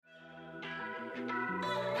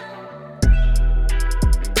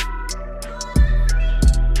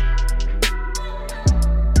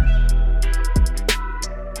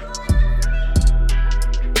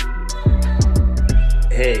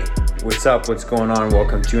What's up? What's going on?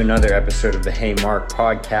 Welcome to another episode of the Hey Mark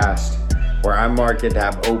podcast, where I'm Mark, get to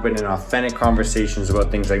have open and authentic conversations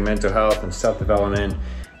about things like mental health and self-development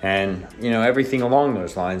and, everything along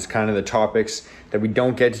those lines, kind of the topics that we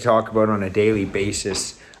don't get to talk about on a daily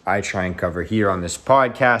basis. I try and cover here on this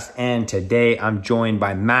podcast. And today I'm joined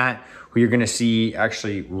by Matt, who you're going to see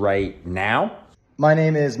actually right now. My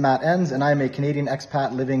name is Matt Enns, and I'm a Canadian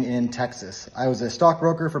expat living in Texas. I was a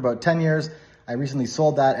stockbroker for about 10 years. I recently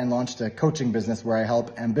sold that and launched a coaching business where I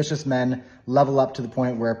help ambitious men level up to the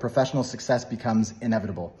point where professional success becomes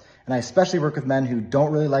inevitable. And I especially work with men who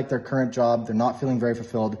don't really like their current job, they're not feeling very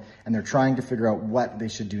fulfilled, and they're trying to figure out what they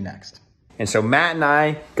should do next. And so Matt and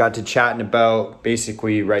I got to chatting about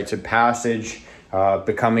basically rites of passage,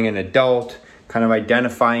 becoming an adult, kind of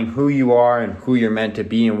identifying who you are and who you're meant to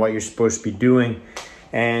be and what you're supposed to be doing,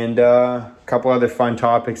 and a couple other fun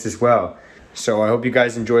topics as well. So I hope you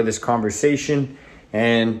guys enjoy this conversation,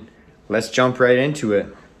 and let's jump right into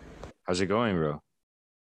it. How's it going, bro?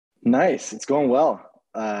 Nice. It's going well.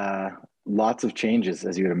 Lots of changes,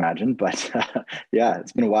 as you would imagine, but yeah,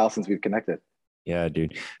 it's been a while since we've connected. Yeah,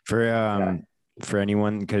 dude. For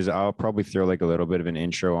anyone, because I'll probably throw like a little bit of an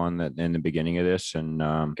intro on that in the beginning of this, and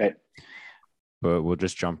Okay. But we'll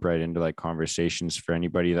just jump right into like conversations. For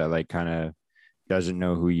anybody that like kind of doesn't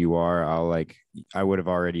know who you are, I would have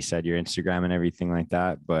already said your Instagram and everything like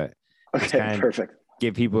that, but Okay, perfect.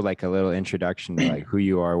 Give people like a little introduction to like who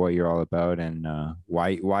you are, what you're all about, and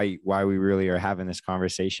why we really are having this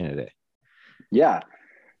conversation today. Yeah.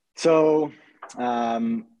 So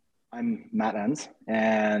I'm Matt Enns,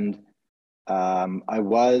 and I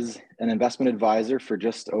was an investment advisor for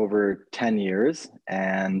just over 10 years.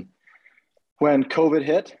 And when COVID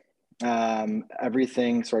hit,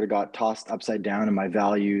 everything sort of got tossed upside down and my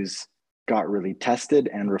values got really tested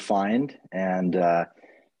and refined. And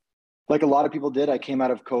like a lot of people did, I came out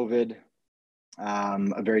of COVID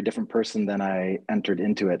a very different person than I entered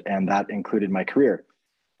into it. And that included my career.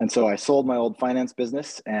 And so I sold my old finance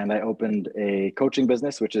business and I opened a coaching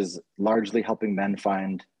business, which is largely helping men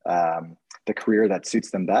find the career that suits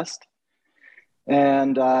them best.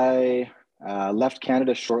 And I left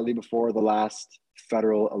Canada shortly before the last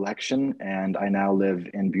federal election, and I now live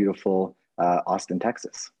in beautiful Austin,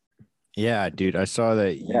 Texas. Yeah, dude, I saw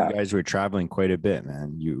that you guys were traveling quite a bit,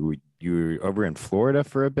 man. You were over in Florida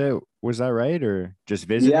for a bit. Was that right, or just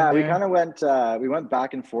visiting? Yeah, there? we kind of went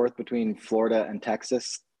back and forth between Florida and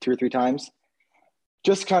Texas 2 or 3 times,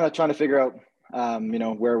 just kind of trying to figure out,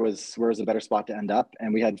 where was a better spot to end up.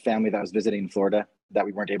 And we had family that was visiting in Florida that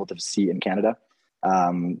we weren't able to see in Canada,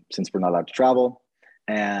 since we're not allowed to travel.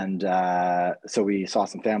 And so we saw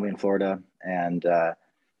some family in Florida, and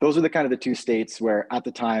those are the 2 states where at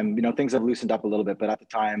the time, things have loosened up a little bit, but at the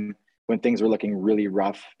time when things were looking really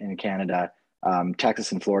rough in Canada,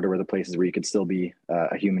 Texas and Florida were the places where you could still be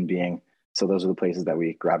a human being. So those are the places that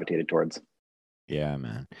we gravitated towards. Yeah,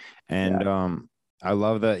 man. And I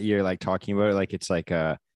love that you're like talking about it like it's like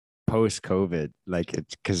a post-COVID, like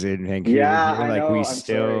it's because in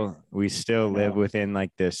Vancouver, we still live within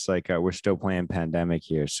like this, like we're still playing pandemic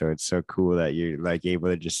here. So it's so cool that you're like able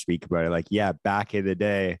to just speak about it. Like, yeah, back in the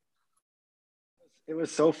day. It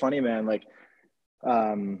was so funny, man. Like,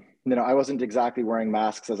 I wasn't exactly wearing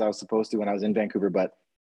masks as I was supposed to when I was in Vancouver, but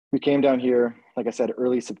we came down here, like I said,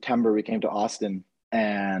 early September, we came to Austin,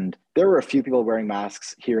 and there were a few people wearing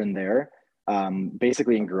masks here and there.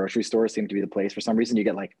 Basically in grocery stores seemed to be the place. For some reason, you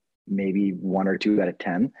get like maybe 1 or 2 out of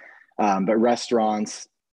 10. But restaurants,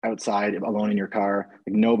 outside, alone in your car,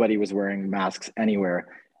 like nobody was wearing masks anywhere.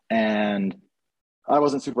 And I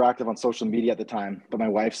wasn't super active on social media at the time, but my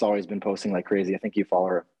wife's always been posting like crazy. I think you follow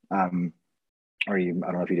her, I don't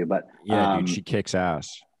know if you do, but yeah, dude, she kicks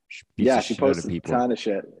ass. She posts a ton of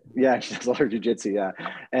shit. Yeah, she does all her jujitsu. Yeah.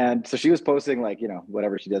 And so she was posting like,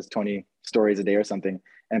 whatever she does, 20 stories a day or something.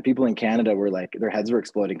 And people in Canada were like, their heads were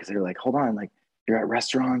exploding because they were like, hold on, like you're at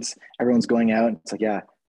restaurants, everyone's going out. It's like, yeah,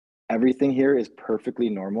 everything here is perfectly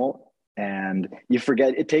normal. And you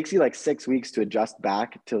forget, it takes you like 6 weeks to adjust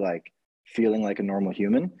back to like feeling like a normal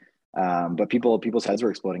human. But people's heads were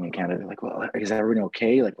exploding in Canada. They're like, well, is everyone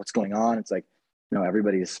okay? Like what's going on? It's like, no,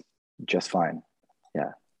 everybody's just fine.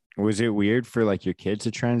 Yeah. Was it weird for like your kids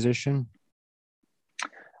to transition?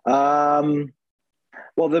 Well,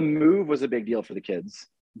 the move was a big deal for the kids,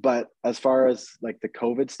 but as far as like the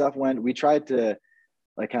COVID stuff went, we tried to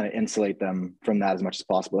like kind of insulate them from that as much as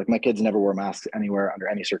possible. Like my kids never wore masks anywhere under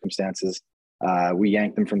any circumstances. We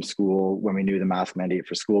yanked them from school when we knew the mask mandate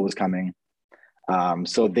for school was coming.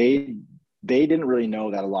 So they didn't really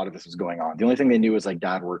know that a lot of this was going on. The only thing they knew was like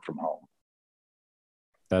dad worked from home.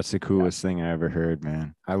 That's the coolest thing I ever heard,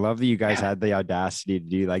 man. I love that you guys Yeah. had the audacity to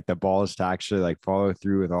do like the balls to actually like follow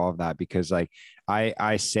through with all of that because like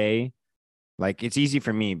I say like it's easy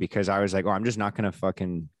for me because I was like, oh, I'm just not gonna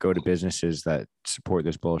fucking go to businesses that support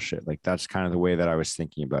this bullshit. Like that's kind of the way that I was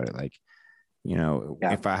thinking about it. Like, you know,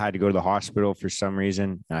 Yeah. if I had to go to the hospital for some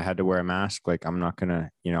reason and I had to wear a mask, like I'm not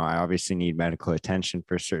gonna, you know, I obviously need medical attention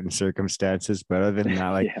for certain circumstances, but other than that,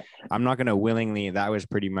 like Yeah. I'm not gonna willingly. That was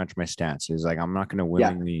pretty much my stance. Is like I'm not gonna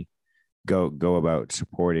Yeah. willingly go about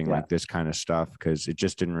supporting Yeah. like this kind of stuff because it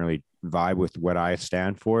just didn't really vibe with what I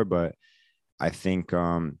stand for. But I think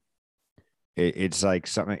it's like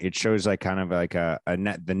something. It shows like kind of like a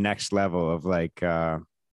net the next level of like kind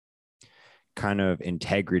of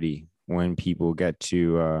integrity when people get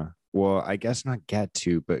to well, I guess not get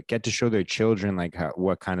to, but get to show their children like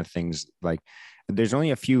what kind of things like. There's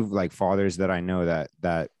only a few like fathers that I know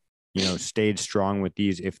that you know stayed strong with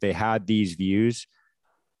these. If they had these views,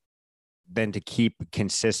 then to keep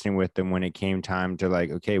consistent with them when it came time to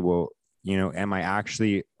like, okay, well, you know, am I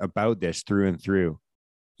actually about this through and through?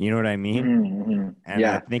 You know what I mean? And I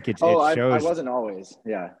Yeah. think Oh, it I shows. wasn't always.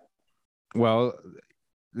 Yeah. Well,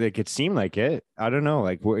 like it seemed like it. I don't know.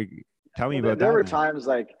 Like, tell me Well, about there that, were man. times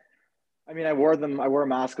like, I mean, I wore a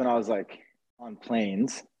mask when I was like on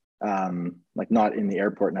planes, like not in the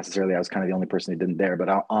airport necessarily. I was kind of the only person who didn't there, but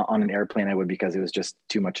on an airplane, I would because it was just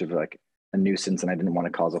too much of like a nuisance and I didn't want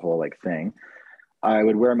to cause a whole like thing. I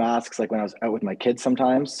would wear masks like when I was out with my kids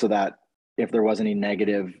sometimes so that if there was any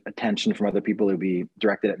negative attention from other people, it would be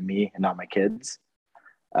directed at me and not my kids.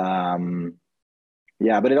 Um,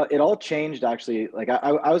 yeah, but it all changed actually. Like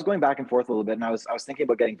I was going back and forth a little bit, and I was thinking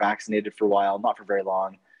about getting vaccinated for a while, not for very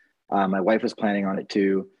long. My wife was planning on it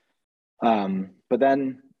too, but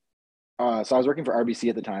then so I was working for RBC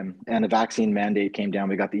at the time, and a vaccine mandate came down.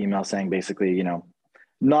 We got the email saying basically, you know,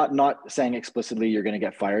 not saying explicitly you're going to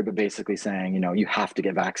get fired, but basically saying, you know, you have to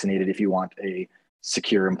get vaccinated if you want a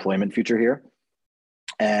secure employment future here.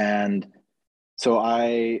 And so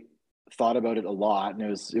I thought about it a lot, and it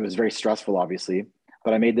was very stressful, obviously.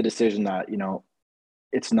 But I made the decision that you know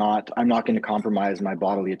I'm not going to compromise my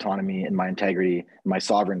bodily autonomy and my integrity and my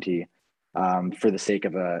sovereignty for the sake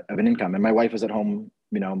of an income. And my wife was at home.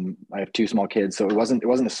 You know, I have two small kids, so it wasn't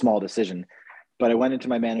a small decision. But I went into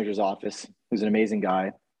my manager's office, who's an amazing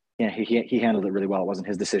guy. Yeah, he handled it really well. It wasn't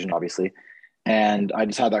his decision, obviously. And I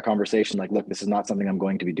just had that conversation, like, look, this is not something I'm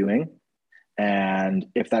going to be doing. And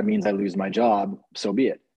if that means I lose my job, so be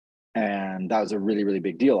it. And that was a really, really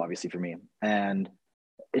big deal, obviously, for me. And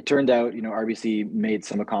it turned out, you know, RBC made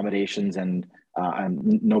some accommodations and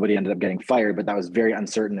nobody ended up getting fired, but that was very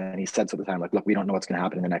uncertain. And he said so at the time, like, look, we don't know what's going to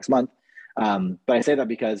happen in the next month. But I say that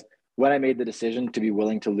because when I made the decision to be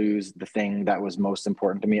willing to lose the thing that was most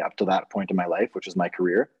important to me up to that point in my life, which was my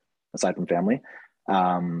career, aside from family,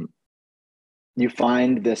 you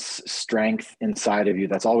find this strength inside of you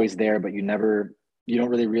that's always there, but you don't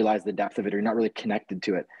really realize the depth of it, or you're not really connected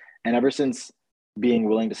to it. And ever since being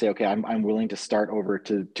willing to say, okay, I'm willing to start over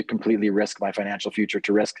to completely risk my financial future,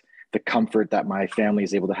 to risk the comfort that my family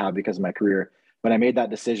is able to have because of my career. When I made that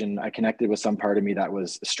decision, I connected with some part of me that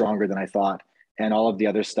was stronger than I thought. And all of the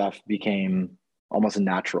other stuff became almost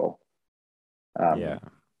natural Yeah.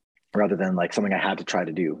 rather than like something I had to try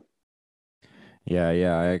to do.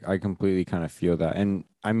 Yeah. I completely kind of feel that. And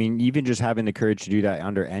I mean, even just having the courage to do that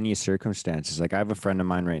under any circumstances. Like I have a friend of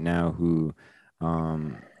mine right now who,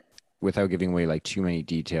 without giving away like too many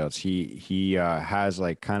details, he has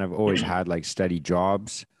like kind of always had like steady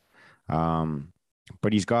jobs.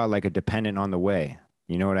 But he's got like a dependent on the way.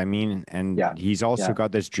 You know what I mean? And Yeah. he's also Yeah.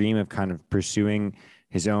 got this dream of kind of pursuing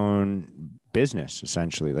his own business,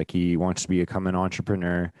 essentially. Like he wants to become an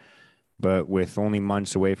entrepreneur, but with only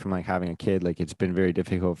months away from like having a kid, like it's been very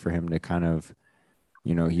difficult for him to kind of,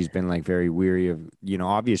 you know, he's been like very weary of, you know,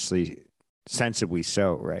 obviously sensibly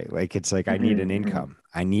so, right? Like it's like I need an Mm-hmm. income.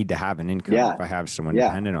 I need to have an income if Yeah. I have someone Yeah.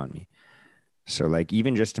 dependent on me. So like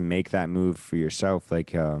even just to make that move for yourself,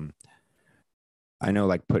 like I know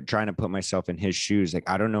like trying to put myself in his shoes, like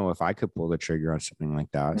I don't know if I could pull the trigger on something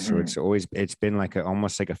like that. So Mm-hmm. it's been like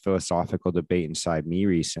almost like a philosophical debate inside me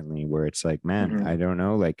recently where it's like, man, Mm-hmm. I don't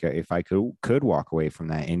know, like if I could walk away from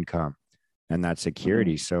that income and that Mm-hmm.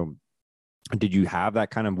 security. So did you have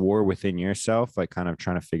that kind of war within yourself, like kind of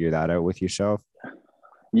trying to figure that out with yourself?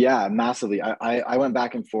 Yeah, massively. I went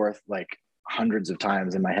back and forth like hundreds of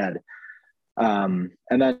times in my head. And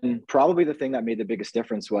then probably the thing that made the biggest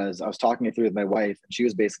difference was I was talking it through with my wife, and she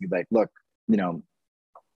was basically like, look, you know,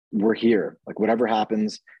 we're here. Like, whatever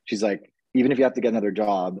happens, she's like, even if you have to get another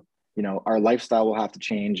job, you know, our lifestyle will have to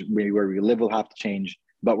change. Where we live will have to change,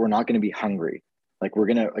 but we're not going to be hungry. Like we're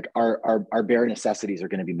gonna like our bare necessities are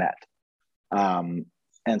gonna be met. And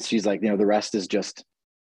she's like, the rest is just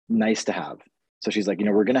nice to have. So she's like,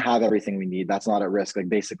 we're going to have everything we need. That's not at risk. Like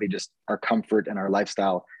basically just our comfort and our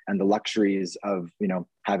lifestyle and the luxuries of,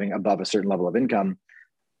 having above a certain level of income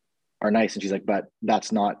are nice. And she's like, but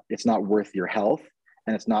it's not worth your health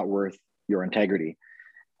and it's not worth your integrity.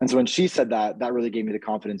 And so when she said that, that really gave me the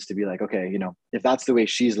confidence to be like, okay, if that's the way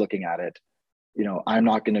she's looking at it, I'm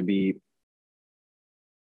not going to be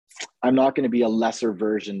a lesser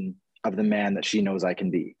version of the man that she knows I can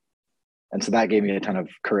be. And so that gave me a ton of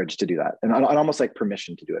courage to do that, and almost like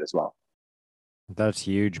permission to do it as well. That's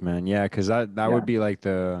huge, man. Yeah, because that would be like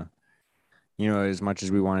the, as much as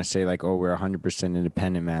we want to say like, oh, we're 100%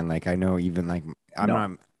 independent, man. Like I know even like I'm No.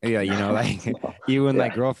 not, yeah, like No. even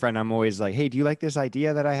like girlfriend, I'm always like, hey, do you like this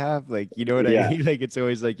idea that I have? Like, you know what I mean? Like it's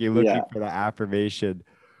always like you're looking for the affirmation.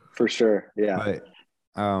 For sure. Yeah. But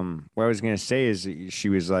what I was gonna say is she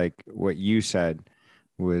was like what you said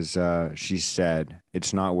was she said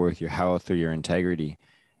it's not worth your health or your integrity.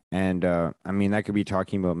 And I mean that could be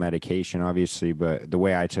talking about medication obviously, but the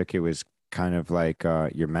way I took it was kind of like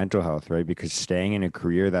your mental health, right? Because staying in a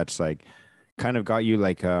career that's like kind of got you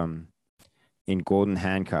like in golden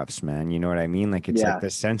handcuffs, man, you know what I mean? Like it's like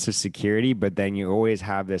the sense of security, but then you always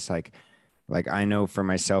have this like I know for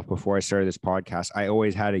myself before I started this podcast, I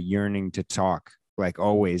always had a yearning to talk, like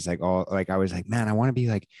always, like all like I was like, man, I want to be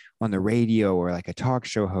like on the radio or like a talk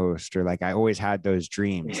show host, or like I always had those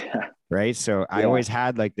dreams. Right. So I always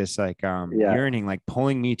had like this like yearning, like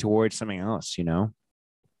pulling me towards something else, Yeah.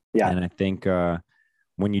 And I think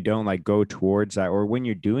when you don't like go towards that, or when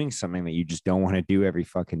you're doing something that you just don't want to do every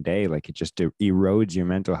fucking day, like it just erodes your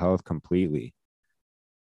mental health completely.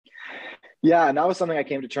 Yeah. And that was something I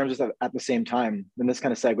came to terms with at the same time. And this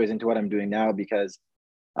kind of segues into what I'm doing now because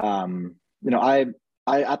I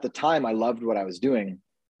at the time I loved what I was doing,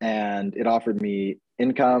 and it offered me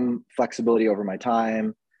income, flexibility over my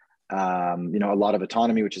time, a lot of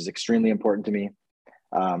autonomy, which is extremely important to me.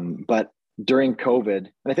 But during COVID,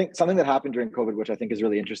 and I think something that happened during COVID, which I think is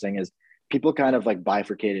really interesting, is people kind of like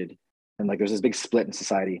bifurcated, and like there's this big split in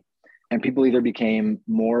society, and people either became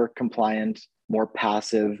more compliant, more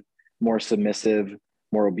passive, more submissive,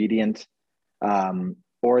 more obedient,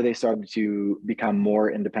 or they started to become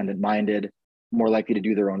more independent minded, more likely to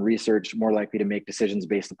do their own research, more likely to make decisions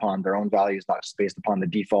based upon their own values, not just based upon the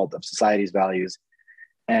default of society's values.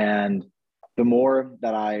 And the more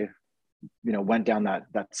that I, went down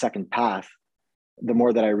that second path, the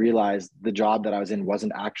more that I realized the job that I was in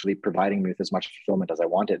wasn't actually providing me with as much fulfillment as I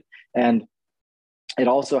wanted. And it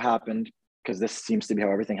also happened, because this seems to be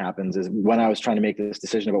how everything happens, is when I was trying to make this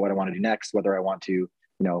decision about what I want to do next, whether I want to,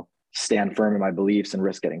 stand firm in my beliefs and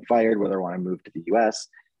risk getting fired, whether I want to move to the US,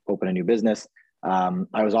 open a new business.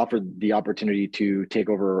 I was offered the opportunity to take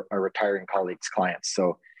over a retiring colleague's clients.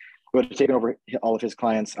 So I would have taken over all of his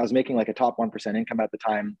clients. I was making like a top 1% income at the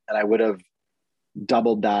time, and I would have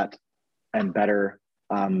doubled that and better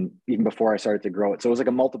even before I started to grow it. So it was like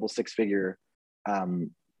a multiple six-figure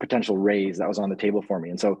potential raise that was on the table for me.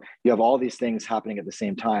 And so you have all these things happening at the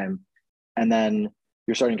same time, and then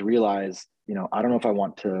you're starting to realize, I don't know if I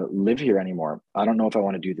want to live here anymore. I don't know if I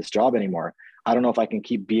want to do this job anymore. I don't know if I can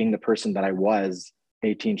keep being the person that I was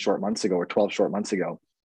 18 short months ago or 12 short months ago.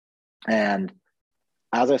 And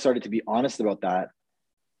as I started to be honest about that,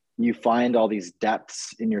 you find all these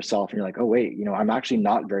depths in yourself, and you're like, oh, wait, I'm actually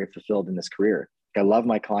not very fulfilled in this career. I love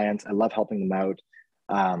my clients. I love helping them out.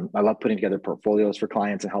 I love putting together portfolios for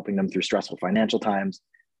clients and helping them through stressful financial times.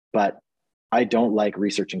 But I don't like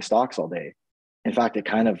researching stocks all day. In fact, it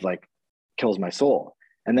kind of like kills my soul.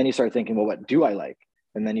 And then you start thinking, well, what do I like?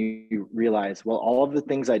 And then you realize, well, all of the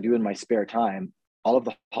things I do in my spare time, all of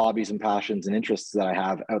the hobbies and passions and interests that I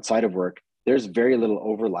have outside of work, there's very little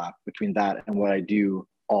overlap between that and what I do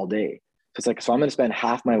all day. So it's like, so I'm going to spend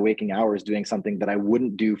half my waking hours doing something that I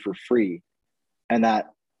wouldn't do for free, and that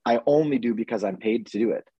I only do because I'm paid to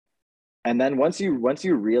do it. And then once you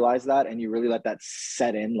realize that, and you really let that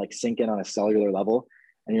set in, like sink in on a cellular level,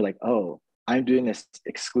 and you're like, oh, I'm doing this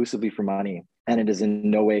exclusively for money, and it is in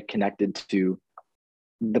no way connected to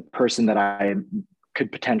the person that I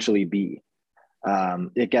could potentially be.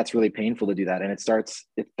 It gets really painful to do that, and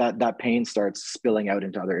that pain starts spilling out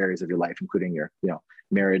into other areas of your life, including your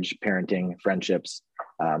marriage, parenting, friendships,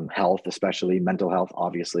 health, especially mental health,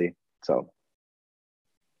 obviously. So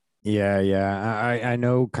yeah, I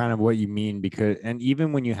know kind of what you mean, because, and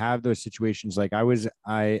even when you have those situations, like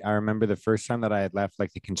I remember the first time that I had left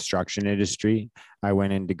like the construction industry, I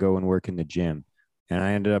went in to go and work in the gym. And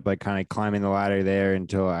I ended up like kind of climbing the ladder there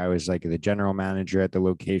until I was like the general manager at the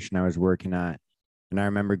location I was working at. And I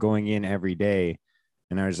remember going in every day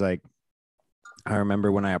And I was like, I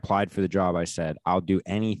remember when I applied for the job, I said, I'll do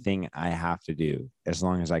anything I have to do as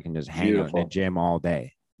long as I can just hang out in the Beautiful. gym all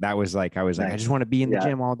day. That was like, I was like, I just Nice. want to be in the Yeah.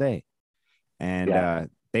 gym all day. And Yeah.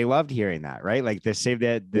 they loved hearing that, right? Like the same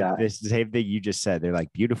that Yeah. this same thing you just said. They're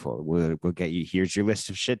like, beautiful. We'll get you. Here's your list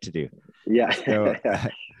of shit to do. Yeah. So,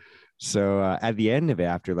 Yeah. at the end of it,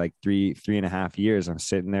 after like three and a half years, I'm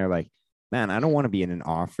sitting there like, man, I don't want to be in an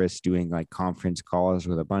office doing like conference calls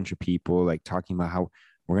with a bunch of people, like talking about how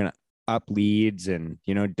we're gonna up leads and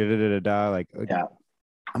da da da da da. Like, Yeah.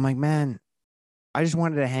 I'm like, man, I just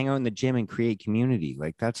wanted to hang out in the gym and create community.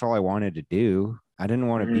 Like that's all I wanted to do. I didn't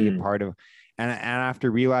want to be a Mhm. part of. And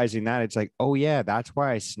after realizing that, it's like, oh yeah, that's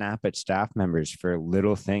why I snap at staff members for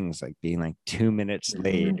little things like being like 2 minutes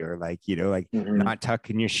late Mhm. or like like Mhm. not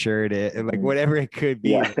tucking your shirt in, like Mhm. whatever it could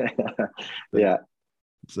be. Yeah. Like Yeah.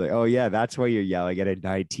 it's like, oh yeah, that's why you're yelling at a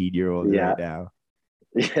 19-year-old right Yeah. now.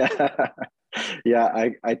 Yeah. Yeah.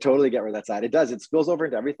 I totally get where that's at. It does. It spills over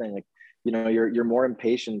into everything. Like, you're more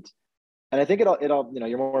impatient. And I think it all,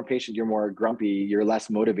 you're more impatient, you're more grumpy, you're less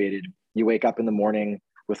motivated. You wake up in the morning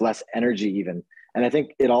with less energy even. And I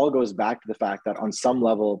think it all goes back to the fact that on some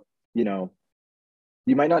level, you know,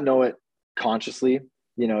 you might not know it consciously.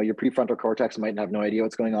 Your prefrontal cortex might have no idea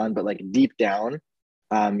what's going on, but like deep down,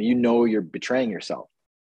 you're betraying yourself,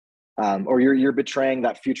 or you're betraying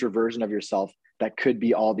that future version of yourself that could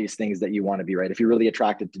be all these things that you want to be. Right? If you're really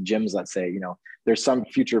attracted to gyms, let's say, there's some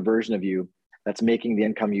future version of you that's making the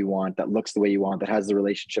income you want, that looks the way you want, that has the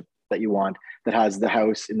relationship that you want, that has the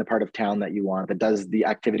house in the part of town that you want, that does the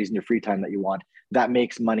activities in your free time that you want, that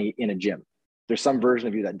makes money in a gym. There's some version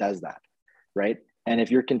of you that does that, right? And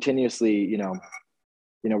if you're continuously,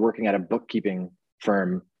 working at a bookkeeping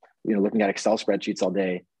firm, looking at Excel spreadsheets all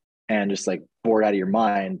day and just like bored out of your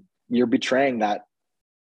mind, you're betraying that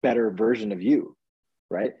better version of you,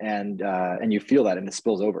 right? And you feel that, and it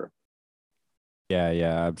spills over. Yeah,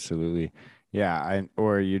 absolutely. Yeah,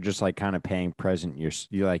 or you're just like kind of paying present.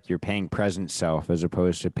 You're paying present self as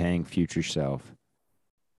opposed to paying future self.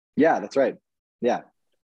 Yeah, that's right. Yeah,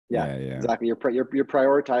 yeah, Yeah. exactly. You're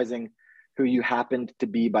prioritizing who you happened to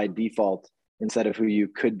be by default instead of who you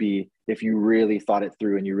could be if you really thought it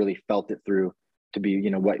through and you really felt it through to be,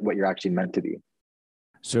 what you're actually meant to be.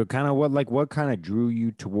 So kind of what kind of drew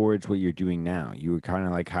you towards what you're doing now? You were kind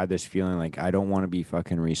of like had this feeling like I don't want to be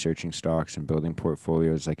fucking researching stocks and building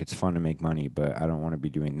portfolios. Like it's fun to make money, but I don't want to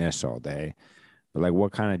be doing this all day. But like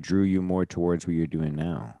what kind of drew you more towards what you're doing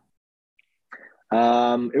now?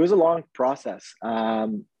 It was a long process.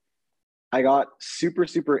 I got super,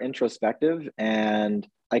 super introspective, and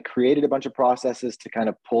I created a bunch of processes to kind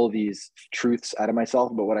of pull these truths out of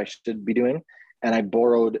myself about what I should be doing. And I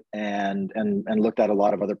borrowed and looked at a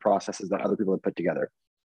lot of other processes that other people had put together.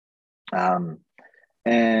 Um,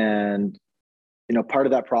 and part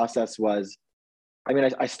of that process was,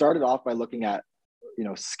 I started off by looking at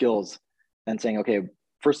skills and saying, okay,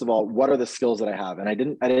 first of all, what are the skills that I have? And I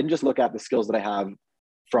didn't just look at the skills that I have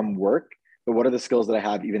from work, but what are the skills that I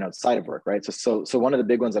have even outside of work, right? So one of the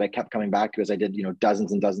big ones that I kept coming back to as I did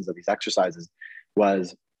dozens and dozens of these exercises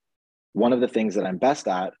was, one of the things that I'm best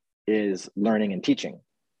at is learning and teaching.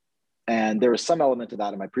 And there was some element to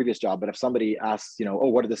that in my previous job. But if somebody asks, oh,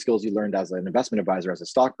 what are the skills you learned as an investment advisor, as a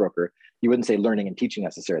stockbroker, you wouldn't say learning and teaching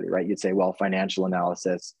necessarily, right? You'd say, well, financial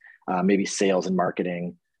analysis, maybe sales and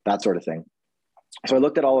marketing, that sort of thing. So I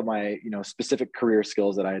looked at all of my, specific career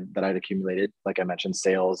skills that I'd accumulated, like I mentioned,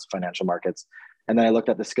 sales, financial markets. And then I looked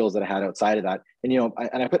at the skills that I had outside of that. And,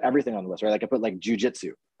 I put everything on the list, right? Like I put like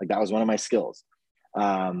jujitsu, like that was one of my skills.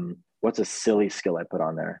 What's a silly skill I put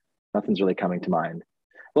on there? Nothing's really coming to mind.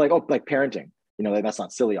 Like parenting, like that's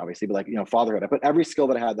not silly, obviously, but like, fatherhood. I put every skill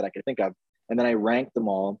that I had that I could think of, and then I ranked them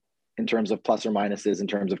all in terms of plus or minuses, in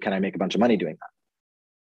terms of can I make a bunch of money doing that?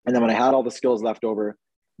 And then when I had all the skills left over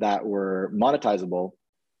that were monetizable,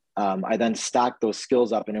 I then stacked those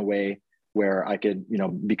skills up in a way where I could,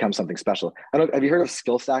 become something special. Have you heard of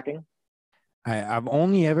skill stacking? I've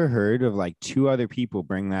only ever heard of like two other people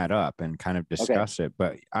bring that up and kind of Okay. discuss it,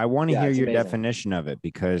 but I want to Yeah, hear it's your amazing. definition of it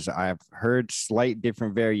because I've heard slight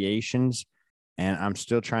different variations and I'm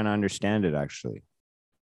still trying to understand it actually.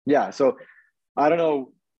 Yeah. So I don't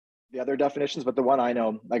know the other definitions, but the one I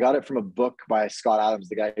know, I got it from a book by Scott Adams,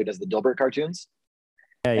 the guy who does the Dilbert cartoons.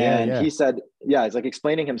 And Yeah. he said, yeah, he's like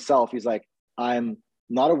explaining himself. He's like, I'm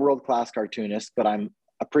not a world-class cartoonist, but I'm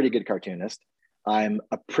a pretty good cartoonist. I'm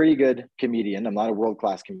a pretty good comedian. I'm not a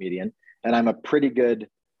world-class comedian. And I'm a pretty good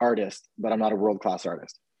artist, but I'm not a world-class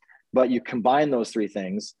artist. But you combine those three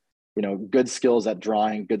things, good skills at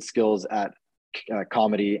drawing, good skills at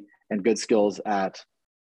comedy, and good skills at,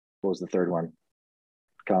 what was the third one?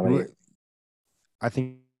 Comedy. I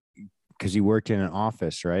think because you worked in an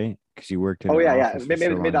office, right? Because you worked in Oh an yeah, yeah. office for so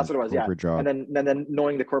Maybe long, that's a what it was. Yeah. corporate job. And then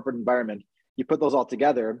knowing the corporate environment, you put those all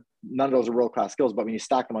together. None of those are world class skills, but when you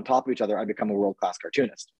stack them on top of each other, I become a world class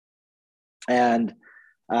cartoonist. And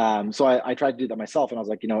so I tried to do that myself, and I was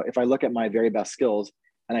like, if I look at my very best skills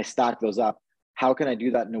and I stack those up, how can I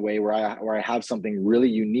do that in a way where I have something really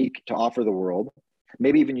unique to offer the world,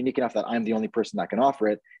 maybe even unique enough that I'm the only person that can offer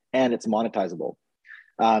it, and it's monetizable.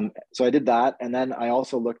 So I did that, and then I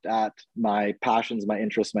also looked at my passions, my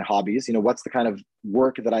interests, my hobbies. What's the kind of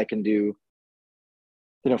work that I can do,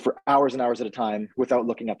 for hours and hours at a time without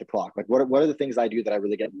looking at the clock? Like, what are the things I do that I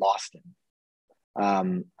really get lost in?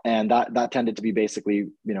 And that tended to be basically,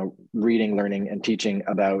 reading, learning, and teaching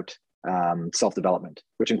about self-development,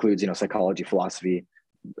 which includes, psychology, philosophy,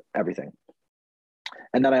 everything.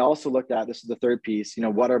 And then I also looked at, this is the third piece,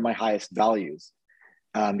 what are my highest values?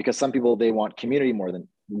 Because some people, they want community more than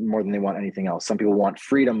they want anything else. Some people want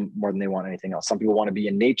freedom more than they want anything else. Some people want to be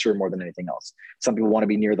in nature more than anything else. Some people want to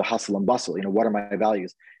be near the hustle and bustle. What are my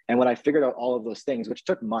values? And when I figured out all of those things, which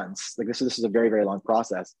took months, like this is a very, very long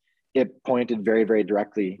process, it pointed very, very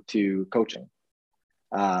directly to coaching.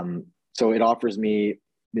 So it offers me,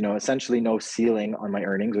 essentially no ceiling on my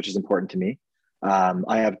earnings, which is important to me.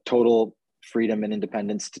 I have total freedom and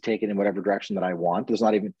independence to take it in whatever direction that I want. There's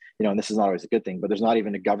not even, and this is not always a good thing, but there's not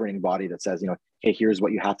even a governing body that says, hey, here's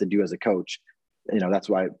what you have to do as a coach. That's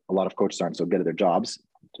why a lot of coaches aren't so good at their jobs,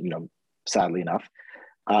 sadly enough.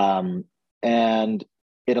 And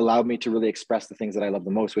it allowed me to really express the things that I love the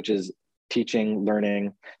most, which is teaching,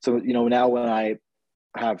 learning. So, now when I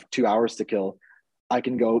have 2 hours to kill, I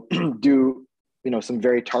can go do, some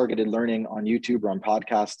very targeted learning on YouTube or on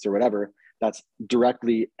podcasts or whatever that's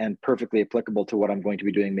directly and perfectly applicable to what I'm going to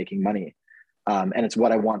be doing, making money. And it's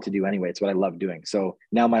what I want to do anyway. It's what I love doing. So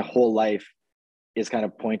now my whole life is kind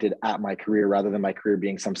of pointed at my career rather than my career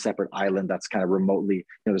being some separate island that's kind of remotely,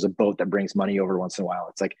 there's a boat that brings money over once in a while.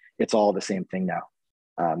 It's like, it's all the same thing now,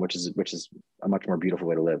 which is a much more beautiful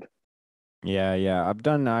way to live. Yeah, yeah. I've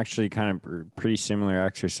done actually kind of pretty similar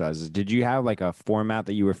exercises. Did you have like a format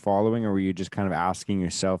that you were following, or were you just kind of asking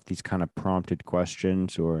yourself these kind of prompted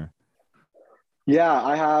questions, or? Yeah,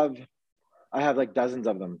 I have like dozens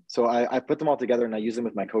of them. So I put them all together and I use them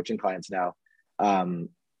with my coaching clients now.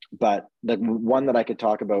 But the one that I could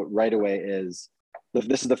talk about right away is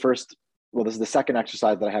this is the second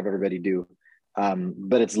exercise that I have everybody do.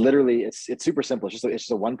 But it's literally, it's super simple. It's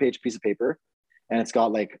just a 1-page piece of paper, and it's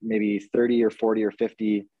got like maybe 30 or 40 or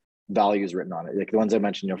 50 values written on it. Like the ones I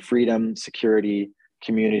mentioned, freedom, security,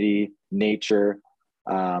 community, nature,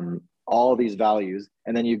 all these values.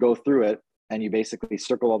 And then you go through it and you basically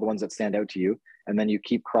circle all the ones that stand out to you. And then you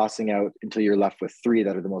keep crossing out until you're left with 3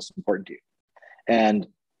 that are the most important to you. And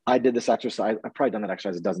I did this exercise. I've probably done that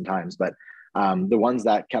exercise a dozen times, but the ones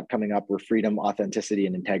that kept coming up were freedom, authenticity,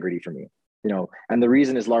 and integrity for me. And the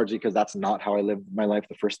reason is largely because that's not how I lived my life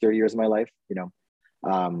the first 30 years of my life.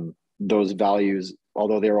 Those values,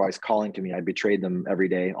 although they were always calling to me, I betrayed them every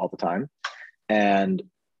day, all the time. And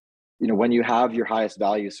when you have your highest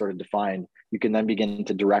values sort of defined, you can then begin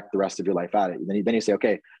to direct the rest of your life at it. Then you say,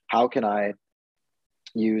 okay, how can I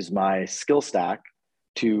use my skill stack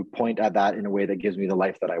to point at that in a way that gives me the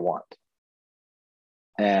life that I want?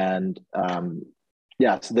 And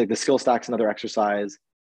so the skill stack's another exercise.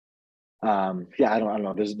 I don't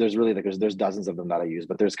know. There's really there's dozens of them that I use,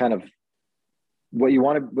 but there's kind of what you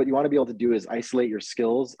want to be able to do is isolate your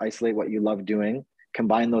skills, isolate what you love doing,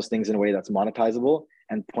 combine those things in a way that's monetizable,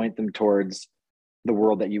 and point them towards the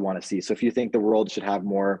world that you want to see. So if you think the world should have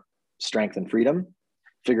more strength and freedom,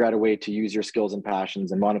 figure out a way to use your skills and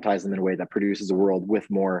passions and monetize them in a way that produces a world with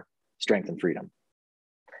more strength and freedom.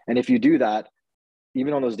 And if you do that,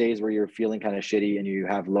 even on those days where you're feeling kind of shitty and you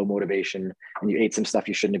have low motivation and you ate some stuff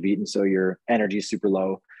you shouldn't have eaten, so your energy is super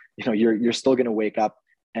low, you're still going to wake up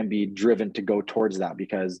and be driven to go towards that.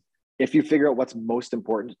 Because if you figure out what's most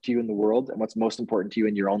important to you in the world and what's most important to you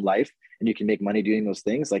in your own life, and you can make money doing those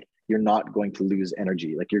things, like, you're not going to lose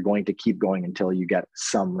energy. Like, you're going to keep going until you get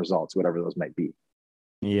some results, whatever those might be.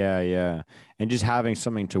 Yeah, yeah. And just having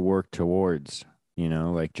something to work towards,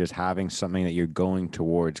 like just having something that you're going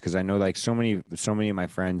towards. Cause I know like so many of my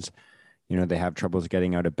friends, they have troubles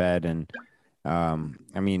getting out of bed. And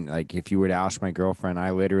I mean, like if you were to ask my girlfriend,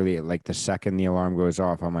 I literally, like the second the alarm goes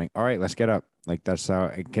off, I'm like, all right, let's get up. Like that's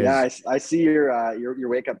how, Yeah, I see your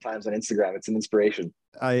wake up times on Instagram. It's an inspiration.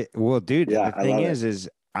 Well, dude, Yeah, the thing is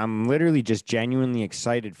I'm literally just genuinely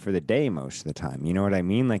excited for the day most of the time. You know what I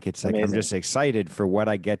mean? Like, it's like, amazing. I'm just excited for what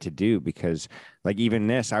I get to do, because like even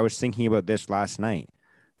this, I was thinking about this last night.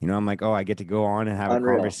 I'm like, oh, I get to go on and have a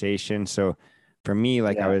Unreal. conversation. So For me,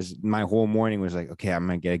 like Yeah. my whole morning was like, okay, I'm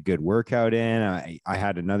gonna get a good workout in. I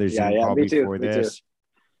had another Yeah. Zoom Yeah. call Me too. before Me too. this.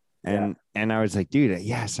 Yeah. And I was like, dude,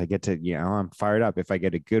 yes, I get to, I'm fired up. If I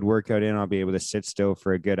get a good workout in, I'll be able to sit still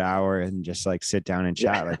for a good hour and just like sit down and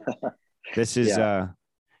Yeah. chat. Like this is Yeah.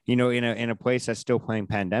 in a place that's still playing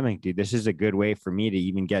pandemic, dude, this is a good way for me to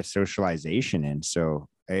even get socialization in. So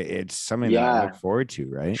it's something that I look Yeah. forward to,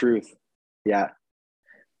 right? Truth. Yeah.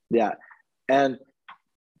 Yeah. And,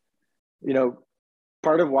 you know,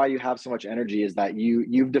 part of why you have so much energy is that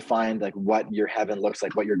you've defined like what your heaven looks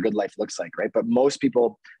like, what your good life looks like, right? But most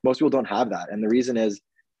people don't have that. And the reason is,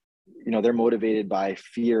 they're motivated by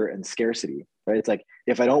fear and scarcity, right? It's like,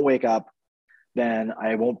 if I don't wake up, then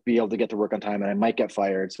I won't be able to get to work on time and I might get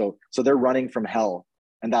fired. So they're running from hell,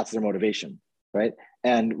 and that's their motivation, right?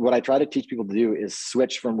 And what I try to teach people to do is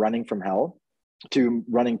switch from running from hell to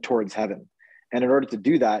running towards heaven. And in order to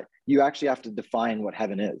do that, you actually have to define what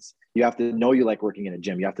heaven is. You have to know you like working in a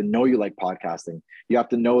gym. You have to know you like podcasting. You have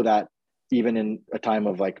to know that even in a time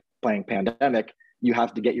of like playing pandemic, you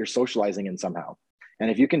have to get your socializing in somehow. And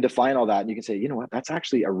if you can define all that and you can say, you know what, that's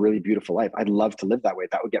actually a really beautiful life. I'd love to live that way.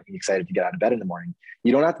 That would get me excited to get out of bed in the morning.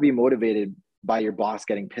 You don't have to be motivated by your boss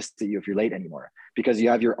getting pissed at you if you're late anymore, because you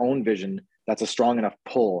have your own vision that's a strong enough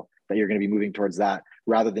pull that you're going to be moving towards that,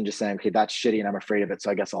 rather than just saying, okay, that's shitty and I'm afraid of it, so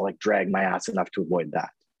I guess I'll like drag my ass enough to avoid that.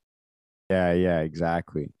 Yeah,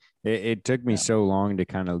 exactly. It took me Yeah. so long to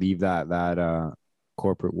kind of leave that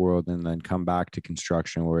corporate world and then come back to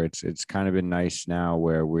construction, where it's kind of been nice now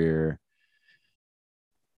where we're,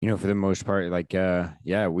 for the most part, like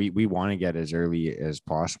yeah, we want to get as early as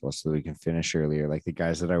possible so that we can finish earlier. Like the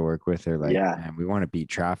guys that I work with are like, Yeah. man, we want to beat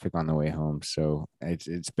traffic on the way home. So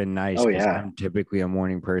it's been nice Oh because yeah. I'm typically a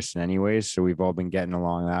morning person anyways. So we've all been getting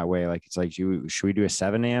along that way. Like it's like, should we do a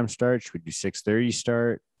 7 a.m. start? Should we do 6:30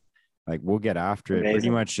 start? Like we'll get after it. Pretty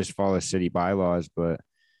Amazing. much just follow city bylaws, but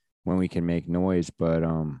when we can make noise. But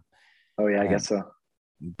Oh yeah, I yeah, guess so.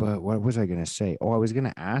 but what was I gonna say? Oh, I was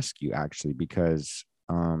gonna ask you actually because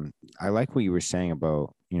I like what you were saying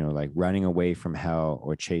about, like running away from hell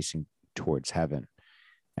or chasing towards heaven.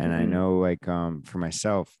 And I Mm-hmm. know like for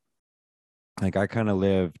myself, like I kind of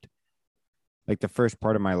lived like the first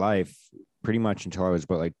part of my life pretty much until I was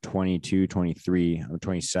about like 22, 23. I'm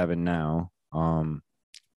 27 now.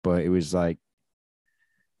 But it was like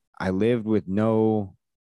I lived with no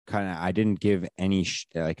I didn't give any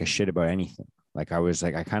like a shit about anything. Like I was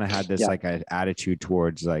like, I kind of had this Yeah. like a attitude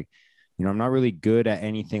towards like, I'm not really good at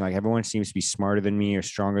anything. Like everyone seems to be smarter than me or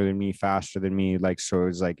stronger than me, faster than me. Like, so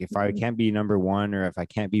it's like, if I Mm-hmm. can't be number one or if I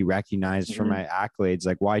can't be recognized for Mm-hmm. my accolades,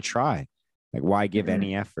 like why try? Like why give Mm-hmm.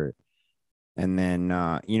 any effort? And then,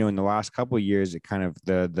 in the last couple of years, it kind of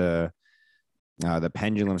the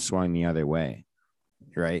pendulum swung the other way,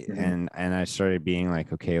 right? Mm-hmm. And I started being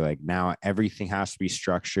like, okay, like now everything has to be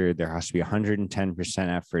structured. There has to be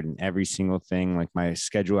 110% effort in every single thing. Like my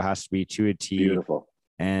schedule has to be to a T. Beautiful.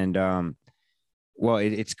 And well,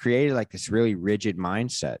 it's created like this really rigid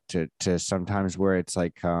mindset to sometimes where it's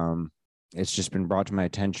like it's just been brought to my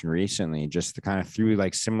attention recently, just to kind of through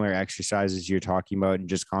like similar exercises you're talking about and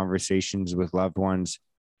just conversations with loved ones.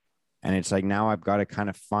 And it's like now I've got to kind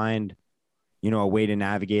of find a way to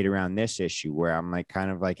navigate around this issue where I'm like,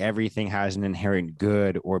 kind of like everything has an inherent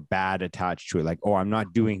good or bad attached to it. Like, oh, I'm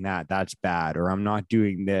not doing that. That's bad. Or I'm not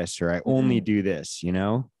doing this, or I only Mm-hmm. do this,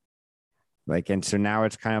 like, and so now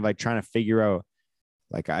it's kind of like trying to figure out,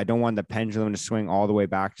 like, I don't want the pendulum to swing all the way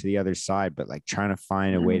back to the other side, but like trying to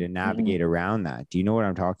find a way to Mm-hmm. Mm-hmm. navigate around that. Do you know what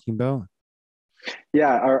I'm talking about?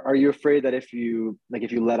 Yeah. Are you afraid that if you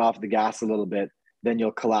let off the gas a little bit, then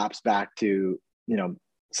you'll collapse back to,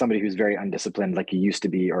 somebody who's very undisciplined like you used to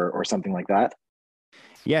be, or something like that?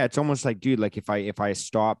 Yeah. It's almost like, dude, like if I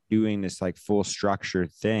stop doing this like full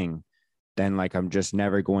structured thing, then like I'm just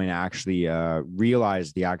never going to actually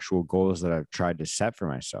realize the actual goals that I've tried to set for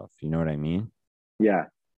myself. You know what I mean? Yeah.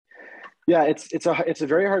 Yeah. It's a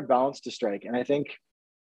very hard balance to strike. And I think,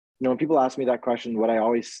 when people ask me that question, what I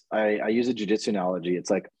use a jujitsu analogy. It's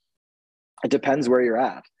like, it depends where you're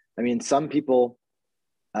at. I mean, some people,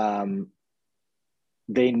 um,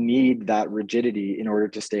 they need that rigidity in order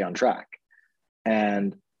to stay on track.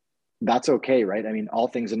 And that's okay, right? I mean, all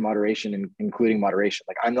things in moderation, including moderation.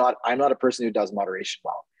 Like I'm not a person who does moderation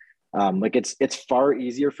well. Like it's far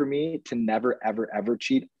easier for me to never, ever, ever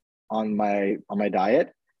cheat on my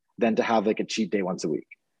diet than to have like a cheat day once a week.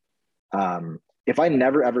 If I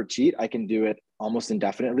never ever cheat, I can do it almost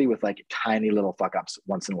indefinitely with like tiny little fuck ups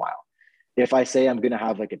once in a while. If I say I'm going to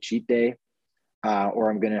have like a cheat day, or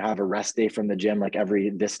I'm going to have a rest day from the gym, like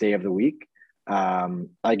this day of the week,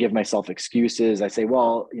 I give myself excuses. I say,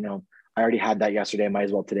 well, I already had that yesterday. I might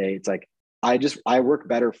as well today. It's like, I work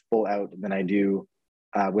better full out than I do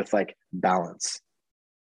with like balance.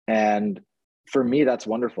 And for me, that's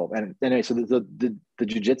wonderful. And anyway, so the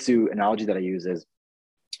jujitsu analogy that I use is,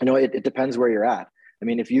 it depends where you're at. I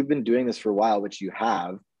mean, if you've been doing this for a while, which you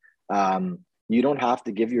have, you don't have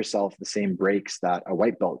to give yourself the same breaks that a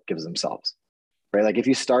white belt gives themselves, right? Like if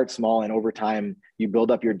you start small and over time, you build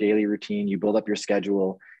up your daily routine, you build up your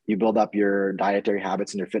schedule, you build up your dietary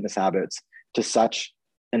habits and your fitness habits to such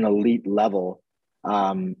an elite level,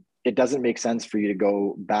 it doesn't make sense for you to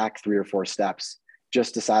go back 3 or 4 steps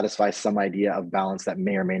just to satisfy some idea of balance that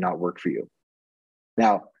may or may not work for you.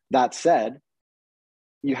 Now, that said,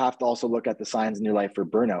 you have to also look at the signs in your life for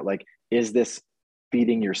burnout. Like, is this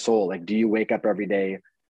feeding your soul? Like, do you wake up every day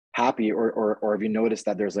happy, or have you noticed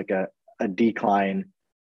that there's like a decline,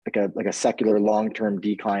 like a secular long-term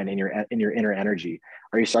decline in your inner energy?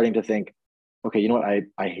 Are you starting to think, okay, you know what,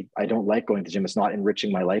 I don't like going to the gym. It's not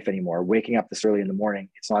enriching my life anymore. Waking up this early in the morning,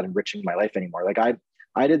 it's not enriching my life anymore. Like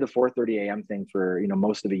I did the 4:30 a.m. thing for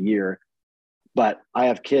most of a year, but I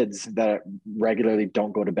have kids that regularly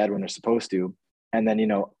don't go to bed when they're supposed to. And then,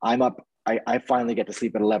 I'm up, I finally get to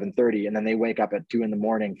sleep at 11:30, and then they wake up at 2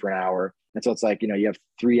 a.m. for an hour. And so it's like, you have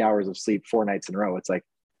 3 hours of sleep 4 nights in a row. It's like,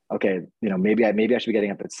 okay, maybe I should be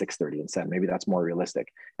getting up at 6:30 instead. Maybe that's more realistic.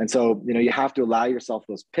 And so, you have to allow yourself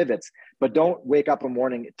those pivots, but don't wake up in the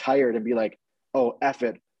morning tired and be like, oh, F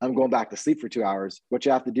it, I'm going back to sleep for 2 hours. What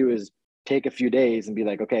you have to do is take a few days and be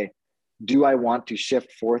like, okay, do I want to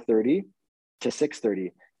shift 4:30 to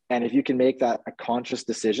 6:30? And if you can make that a conscious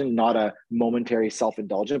decision, not a momentary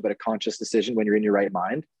self-indulgent, but a conscious decision when you're in your right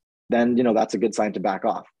mind, then, that's a good sign to back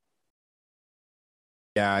off.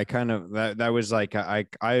 Yeah, I kind of that was like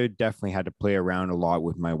I definitely had to play around a lot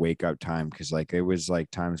with my wake up time, because like it was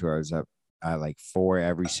like times where I was up at like 4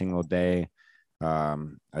 every single day.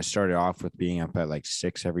 I started off with being up at like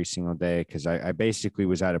 6 every single day, because I basically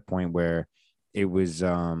was at a point where it was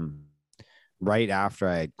right after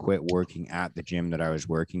I had quit working at the gym that I was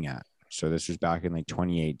working at. So this was back in like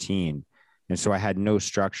 2018. And so I had no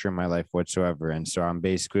structure in my life whatsoever. And so I'm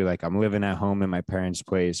basically like, I'm living at home in my parents'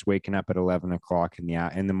 place, waking up at 11 o'clock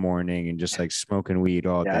in the morning and just like smoking weed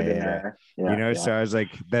all day. Yeah. So I was like,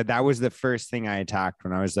 that was the first thing I attacked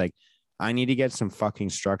when I was like, I need to get some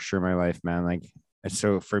fucking structure in my life, man. Like,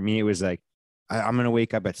 so for me, it was like, I'm going to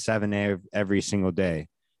wake up at 7 every single day.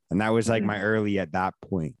 And that was like my early at that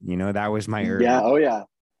point, that was my early. Yeah. Oh yeah.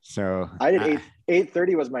 So I did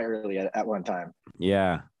 8:30 was my early at one time.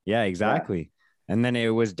 Yeah, exactly. Yeah. And then it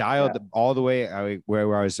was dialed all the way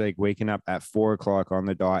where I was like waking up at 4 o'clock on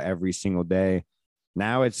the dot every single day.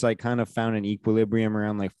 Now it's like kind of found an equilibrium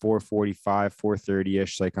around like 4:45,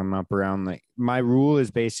 4:30-ish. Like I'm up around, like, my rule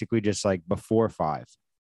is basically just like before 5.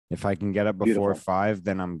 If I can get up before 5,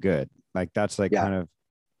 then I'm good. Like that's like kind of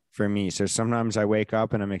for me. So sometimes I wake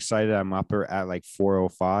up and I'm excited. I'm up at like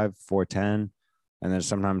 4:05, 4:10. And then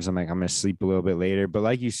sometimes I'm like, I'm going to sleep a little bit later. But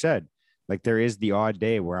like you said, like there is the odd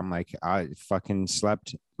day where I'm like, I fucking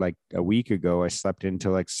slept like a week ago. I slept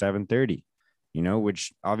until like 7:30,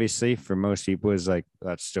 which obviously for most people is like,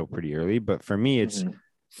 that's still pretty early. But for me, it's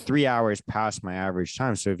 3 hours past my average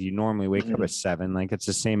time. So if you normally wake up at 7, like it's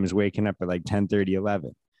the same as waking up at like 10:30,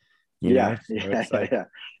 11, know? So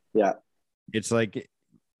it's like,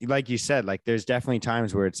 it's like you said, like there's definitely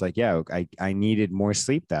times where it's like, yeah, I needed more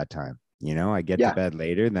sleep that time. I get to bed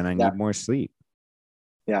later, then I need more sleep.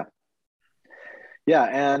 Yeah. Yeah.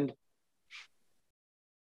 And,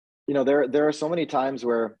 there are so many times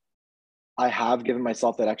where I have given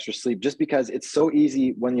myself that extra sleep just because it's so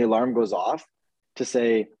easy when the alarm goes off to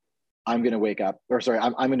say, I'm going to wake up, or sorry,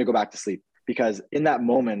 I'm going to go back to sleep, because in that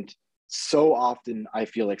moment, so often I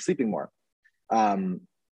feel like sleeping more. And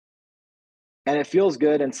it feels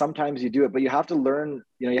good. And sometimes you do it, but you have to learn,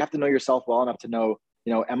 you have to know yourself well enough to know,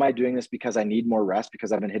 am I doing this because I need more rest,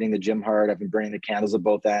 because I've been hitting the gym hard, I've been burning the candles at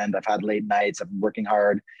both ends, I've had late nights, I've been working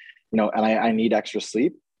hard, and I need extra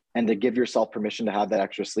sleep, and to give yourself permission to have that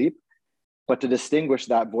extra sleep, but to distinguish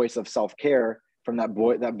that voice of self-care from that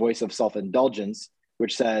voice of self-indulgence,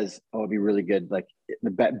 which says, oh, it'd be really good. Like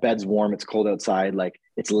the bed's warm, it's cold outside, like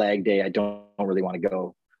it's leg day, I don't really want to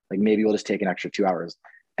go. Like maybe we'll just take an extra 2 hours.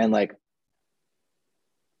 And like,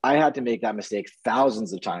 I had to make that mistake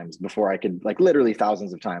thousands of times before I could, like literally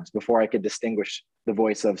thousands of times before I could distinguish the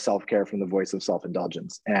voice of self-care from the voice of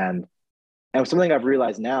self-indulgence. And something I've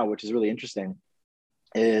realized now, which is really interesting,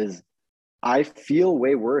 is I feel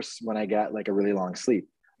way worse when I get like a really long sleep.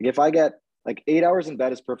 Like if I get like 8 hours in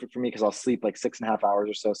bed is perfect for me, because I'll sleep like 6.5 hours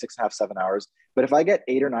or so, 6.5, 7 hours. But if I get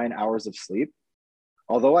 8 or 9 hours of sleep,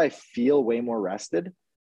 although I feel way more rested,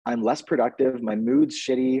 I'm less productive. My mood's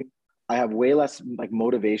shitty. I have way less like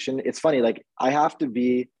motivation. It's funny, like I have to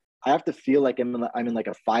feel like I'm in like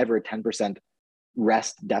a 5 or a 10%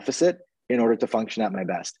 rest deficit in order to function at my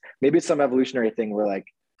best. Maybe it's some evolutionary thing where like,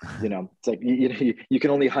 it's like you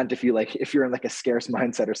can only hunt if you're in like a scarce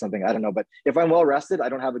mindset or something. I don't know, but if I'm well rested, I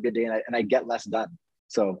don't have a good day and I get less done.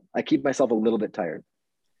 So I keep myself a little bit tired.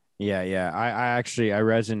 Yeah. I actually, I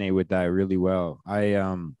resonate with that really well.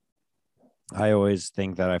 I always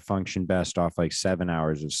think that I function best off like 7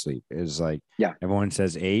 hours of sleep. Is like, Yeah. everyone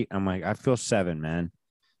says 8. I'm like, I feel 7, man.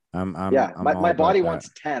 I'm all My about body that. wants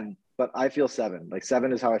 10, but I feel 7. Like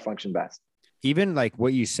 7 is how I function best. Even like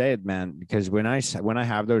what you said, man, because when I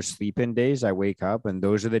have those sleep-in days, I wake up and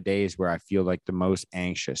those are the days where I feel like the most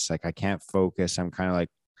anxious. Like I can't focus. I'm kind of like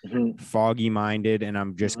foggy minded, and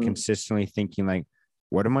I'm just consistently thinking like,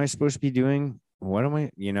 what am I supposed to be doing? What am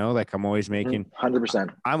I, like I'm always making 100%.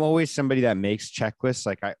 I'm always somebody that makes checklists.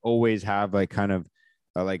 Like I always have like kind of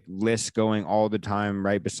a like list going all the time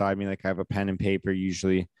right beside me. Like I have a pen and paper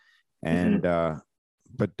usually. And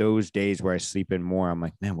but those days where I sleep in more, I'm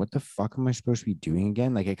like, man, what the fuck am I supposed to be doing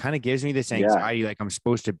again? Like it kind of gives me this anxiety, like I'm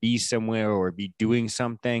supposed to be somewhere or be doing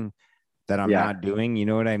something that I'm not doing. You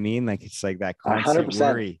know what I mean? Like it's like that constant 100%.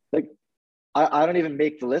 worry. Like I don't even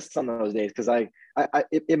make the lists on those days because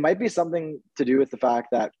it might be something to do with the fact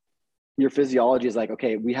that your physiology is like,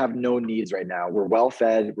 okay, we have no needs right now. We're well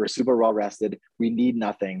fed. We're super well rested. We need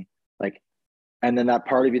nothing. Like, and then that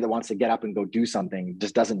part of you that wants to get up and go do something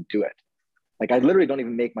just doesn't do it. Like I literally don't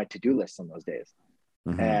even make my to-do list on those days.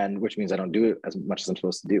 And which means I don't do it as much as I'm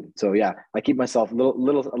supposed to do. So yeah, I keep myself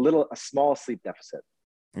a small sleep deficit.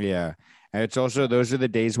 Yeah. And it's also, those are the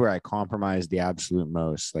days where I compromise the absolute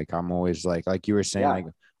most. Like I'm always like you were saying, like,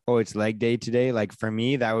 oh, it's leg day today. Like for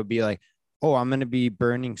me, that would be like, oh, I'm going to be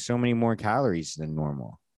burning so many more calories than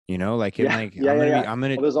normal, like, Well,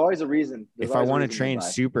 there's always a reason. If I want to train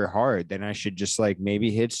super hard, then I should just like maybe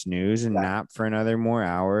hit snooze and nap for another more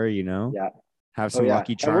hour, have some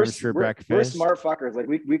Lucky Charms for breakfast. We're smart fuckers. Like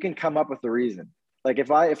we can come up with a reason. Like if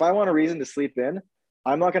I want a reason to sleep in,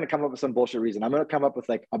 I'm not going to come up with some bullshit reason. I'm going to come up with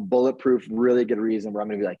like a bulletproof, really good reason where I'm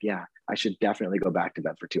going to be like, yeah, I should definitely go back to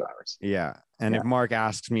bed for 2 hours. Yeah. And if Mark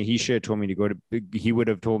asks me, he should have told me he would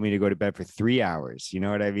have told me to go to bed for 3 hours. You know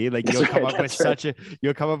what I mean? Like you'll come up with such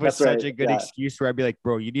a good excuse where I'd be like,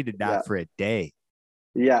 bro, you need to nap for a day.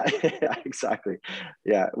 Yeah, exactly.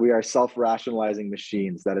 Yeah. We are self-rationalizing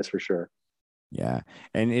machines. That is for sure. Yeah.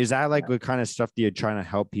 And is that like what kind of stuff that you're trying to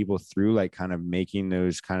help people through, like kind of making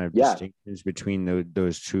those kind of distinctions between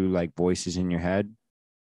those two like voices in your head?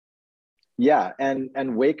 Yeah.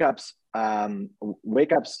 And wake ups, ooh,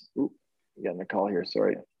 getting a call here.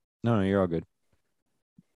 Sorry. No, you're all good.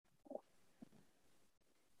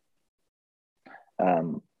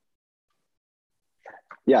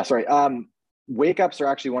 Sorry. Wake ups are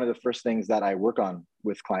actually one of the first things that I work on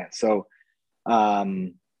with clients. So,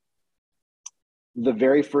 the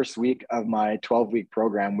very first week of my 12-week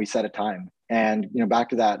program, we set a time. And, back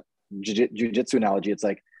to that jiu-jitsu analogy, it's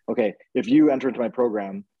like, okay, if you enter into my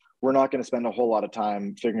program, we're not going to spend a whole lot of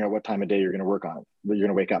time figuring out what time of day you're going to work on, but you're going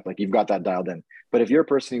to wake up. Like you've got that dialed in. But if you're a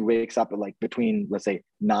person who wakes up at like between, let's say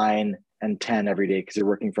 9 and 10 every day, because you're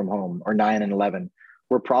working from home, or 9 and 11,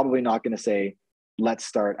 we're probably not going to say, let's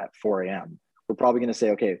start at 4 a.m. We're probably going to say,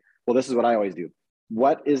 okay, well, this is what I always do.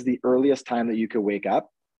 What is the earliest time that you could wake up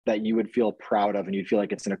that you would feel proud of and you'd feel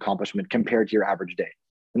like it's an accomplishment compared to your average day?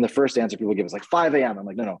 And the first answer people give is like 5 a.m. I'm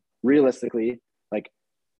like, no. Realistically, like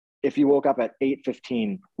if you woke up at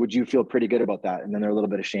 8:15, would you feel pretty good about that? And then they're a little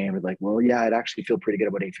bit ashamed with like, well, yeah, I'd actually feel pretty good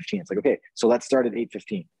about 8:15. It's like, okay, so let's start at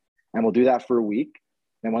 8:15 and we'll do that for a week.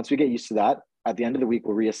 And once we get used to that, at the end of the week,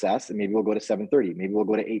 we'll reassess and maybe we'll go to 7:30. Maybe we'll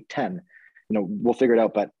go to 8:10. We'll figure it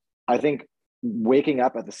out. But I think waking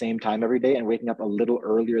up at the same time every day and waking up a little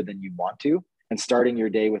earlier than you want to, and starting your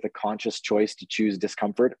day with a conscious choice to choose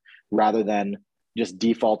discomfort rather than just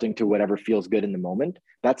defaulting to whatever feels good in the moment,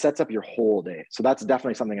 that sets up your whole day. So that's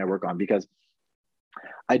definitely something I work on, because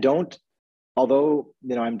although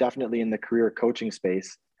I'm definitely in the career coaching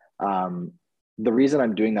space, the reason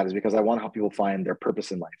I'm doing that is because I want to help people find their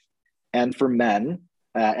purpose in life. And for men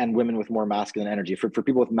and women with more masculine energy, for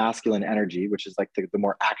people with masculine energy, which is like the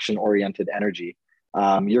more action-oriented energy,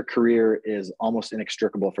 your career is almost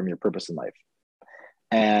inextricable from your purpose in life.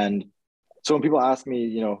 And so when people ask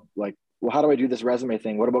me, like, well, how do I do this resume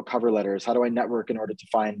thing? What about cover letters? How do I network in order to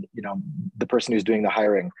find, the person who's doing the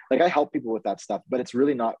hiring? Like I help people with that stuff, but it's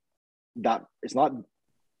really not that, it's not,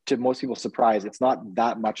 to most people's surprise, it's not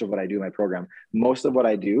that much of what I do in my program. Most of what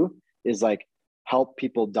I do is like help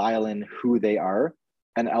people dial in who they are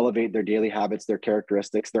and elevate their daily habits, their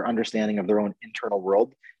characteristics, their understanding of their own internal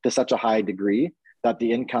world to such a high degree that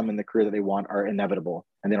the income and the career that they want are inevitable,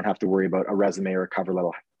 and they don't have to worry about a resume or a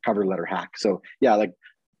cover letter hack. So yeah, like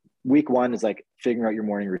week 1 is like figuring out your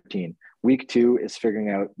morning routine. Week 2 is figuring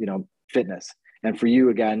out, fitness. And for you,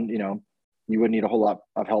 again, you would need a whole lot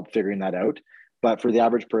of help figuring that out. But for the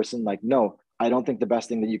average person, like, no, I don't think the best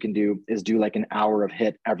thing that you can do is do like an hour of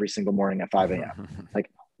HIIT every single morning at 5 a.m. like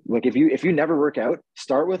if you never work out,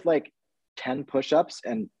 start with like 10 push-ups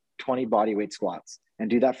and 20 body weight squats and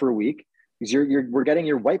do that for a week, because we're getting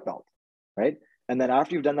your white belt, right? And then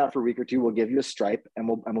after you've done that for a week or two, we'll give you a stripe and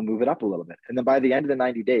we'll move it up a little bit. And then by the end of the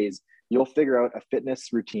 90 days, you'll figure out a fitness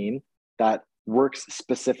routine that works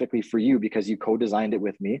specifically for you because you co-designed it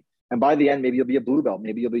with me. And by the end, maybe you'll be a blue belt.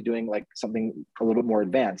 Maybe you'll be doing like something a little bit more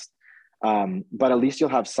advanced. But at least you'll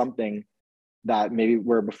have something that maybe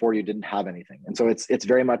where before you didn't have anything. And so it's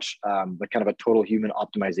very much like kind of a total human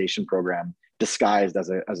optimization program disguised as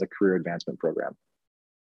a career advancement program.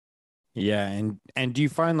 Yeah. And do you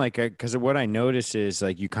find like, because what I notice is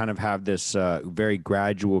like you kind of have this very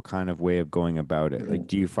gradual kind of way of going about it. Like,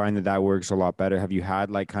 do you find that works a lot better? Have you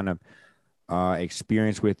had like kind of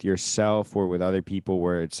experience with yourself or with other people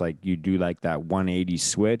where it's like you do like that 180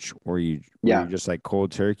 switch, or you're just like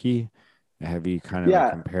cold turkey? Have you kind of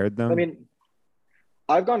like compared them? I mean,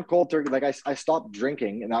 I've gone cold turkey. Like I stopped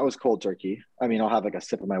drinking, and that was cold turkey. I mean, I'll have like a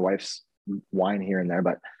sip of my wife's wine here and there,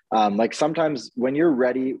 but like sometimes when you're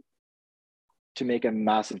ready to make a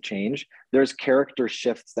massive change, there's character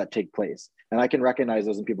shifts that take place. And I can recognize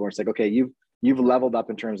those in people where it's like, okay, you've leveled up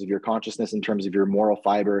in terms of your consciousness, in terms of your moral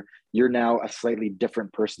fiber. You're now a slightly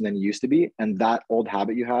different person than you used to be. And that old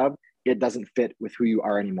habit you have, it doesn't fit with who you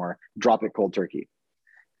are anymore. Drop it cold turkey.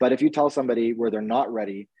 But if you tell somebody where they're not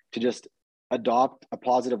ready to just adopt a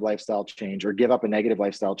positive lifestyle change or give up a negative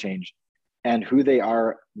lifestyle change, and who they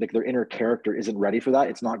are, like their inner character isn't ready for that,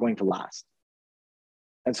 it's not going to last.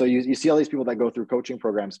 And so you see all these people that go through coaching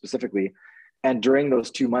programs specifically, and during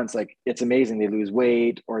those 2 months, like it's amazing. They lose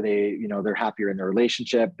weight, or they're happier in their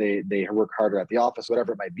relationship. They work harder at the office,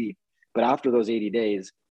 whatever it might be. But after those 80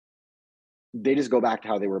 days, they just go back to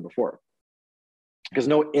how they were before, because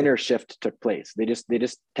no inner shift took place. They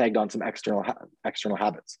just tagged on some external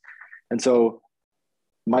habits. And so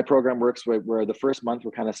my program works where the first month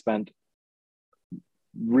we're kind of spent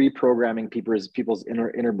reprogramming people's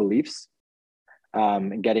inner beliefs,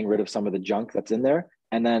 and getting rid of some of the junk that's in there.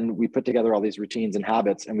 And then we put together all these routines and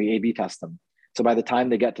habits, and we A/B test them. So by the time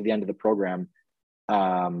they get to the end of the program,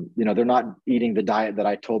 they're not eating the diet that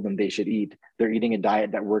I told them they should eat. They're eating a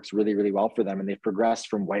diet that works really, really well for them. And they've progressed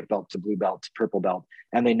from white belt to blue belt to purple belt.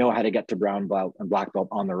 And they know how to get to brown belt and black belt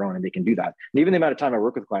on their own, and they can do that. And even the amount of time I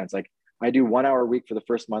work with clients, like I do 1 hour a week for the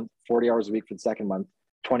first month, 40 hours a week for the second month,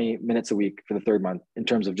 20 minutes a week for the third month, in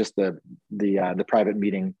terms of just the private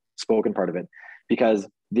meeting spoken part of it. Because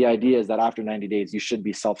the idea is that after 90 days, you should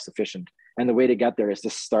be self-sufficient. And the way to get there is to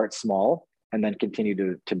start small and then continue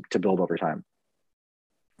to build over time.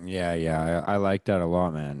 Yeah. I like that a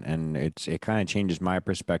lot, man. And it kind of changes my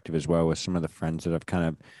perspective as well with some of the friends that I've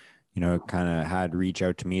kind of had reach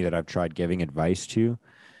out to me that I've tried giving advice to.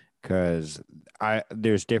 Cause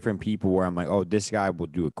there's different people where I'm like, oh, this guy will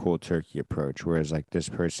do a cold turkey approach, whereas like this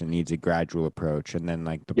person needs a gradual approach. And then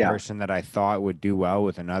like the person that I thought would do well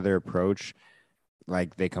with another approach,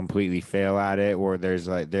 like they completely fail at it, or they're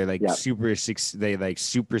like they like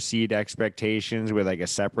supersede expectations with like a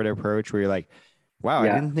separate approach where you're like, wow, I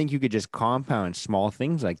didn't think you could just compound small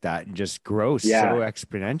things like that and just grow so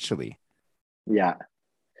exponentially. Yeah.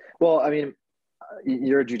 Well, I mean,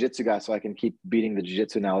 you're a jiu-jitsu guy, so I can keep beating the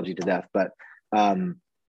jiu-jitsu analogy to death. But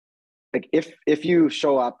like if you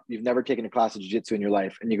show up, you've never taken a class of jiu-jitsu in your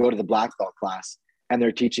life, and you go to the black belt class and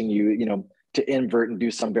they're teaching you, to invert and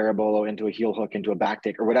do some barabolo into a heel hook, into a back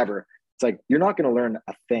take or whatever. It's like, you're not going to learn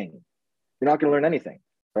a thing. You're not going to learn anything,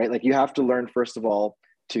 right? Like you have to learn, first of all,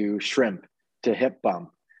 to shrimp, to hip bump.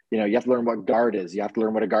 You have to learn what guard is. You have to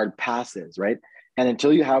learn what a guard pass is, right? And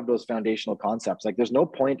until you have those foundational concepts, like there's no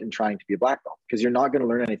point in trying to be a black belt, because you're not going to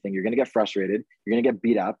learn anything. You're going to get frustrated. You're going to get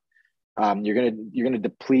beat up. You're going to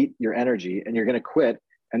deplete your energy, and you're going to quit.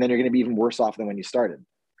 And then you're going to be even worse off than when you started.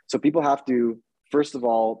 So people have to, first of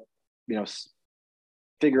all,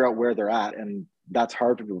 figure out where they're at. And that's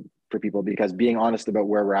hard for people, because being honest about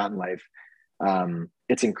where we're at in life,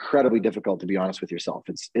 it's incredibly difficult to be honest with yourself.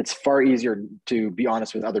 It's far easier to be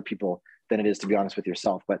honest with other people than it is to be honest with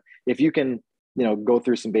yourself. But if you can, go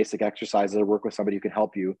through some basic exercises or work with somebody who can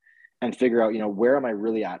help you and figure out, where am I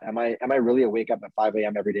really at? Am I really a wake up at 5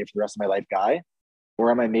 a.m. every day for the rest of my life guy?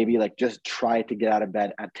 Or am I maybe like just try to get out of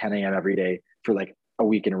bed at 10 a.m. every day for like a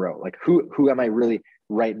week in a row? Like who am I really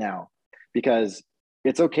right now? Because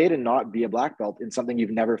it's okay to not be a black belt in something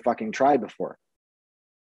you've never fucking tried before.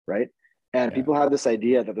 right? And Yeah. people have this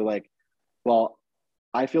idea that they're like, well,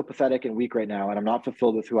 I feel pathetic and weak right now, and I'm not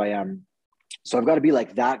fulfilled with who I am. So I've got to be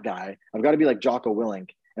like that guy. I've got to be like Jocko Willink.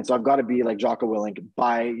 And so I've got to be like Jocko Willink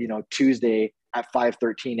by, Tuesday at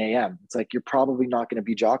 5:13 a.m. It's like, you're probably not going to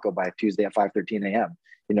be Jocko by Tuesday at 5:13 a.m.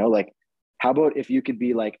 Like, how about if you could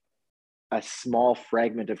be like a small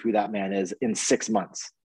fragment of who that man is in 6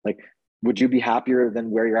 months? Like, would you be happier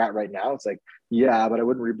than where you're at right now? It's like, yeah, but I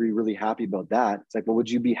wouldn't be really happy about that. It's like, well, would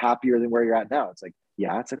you be happier than where you're at now? It's like,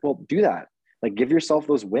 yeah. It's like, well, do that. Like, give yourself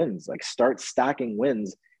those wins, like start stacking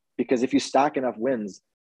wins, because if you stack enough wins,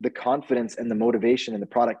 the confidence and the motivation and the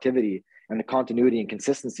productivity and the continuity and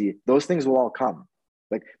consistency, those things will all come.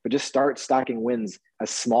 Like, but just start stacking wins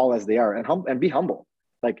as small as they are, and be humble.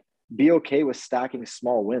 Like, be okay with stacking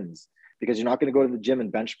small wins, because you're not going to go to the gym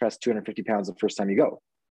and bench press 250 pounds the first time you go,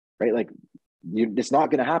 right? Like, it's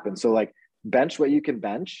not going to happen. So like, bench what you can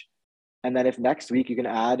bench. And then if next week you can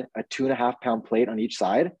add a 2.5 pound plate on each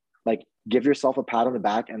side, like, give yourself a pat on the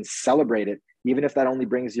back and celebrate it. Even if that only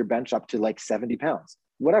brings your bench up to like 70 pounds,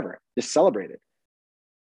 whatever, just celebrate it.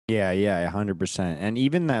 Yeah, 100%. And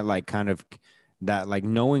even that, like, kind of that, like,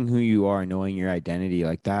 knowing who you are, knowing your identity,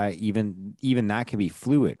 like that, even that can be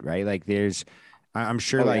fluid, right? Like, I'm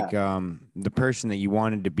sure, Oh like, yeah. the person that you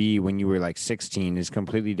wanted to be when you were like 16 is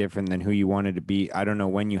completely different than who you wanted to be. I don't know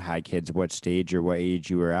when you had kids, what stage or what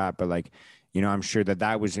age you were at, but like, I'm sure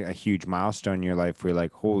that was a huge milestone in your life where you're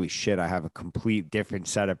like, holy shit, I have a complete different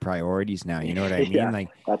set of priorities now. You know what I mean? Yeah, Like,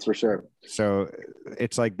 that's for sure. so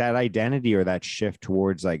it's like that identity or that shift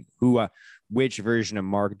towards like which version of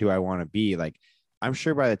Mark do I want to be? Like, I'm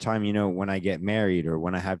sure by the time, when I get married or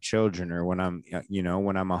when I have children or when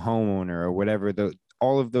when I'm a homeowner or whatever,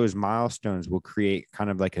 all of those milestones will create kind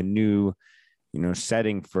of like a new,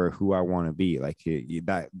 setting for who I want to be. Like,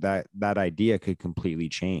 that idea could completely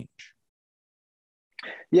change.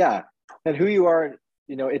 Yeah. And who you are,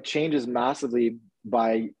 it changes massively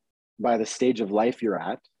by the stage of life you're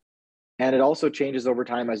at. And it also changes over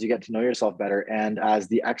time as you get to know yourself better and as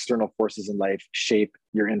the external forces in life shape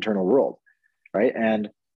your internal world, right? And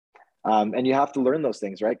you have to learn those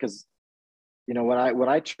things, right? Because when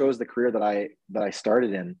I chose the career that I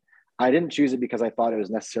started in, I didn't choose it because I thought it was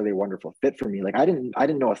necessarily a wonderful fit for me. Like, I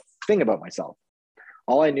didn't know a thing about myself.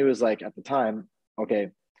 All I knew is, like, at the time, okay,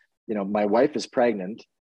 my wife is pregnant.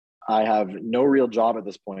 I have no real job at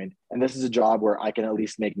this point, and this is a job where I can at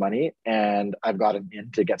least make money, and I've got an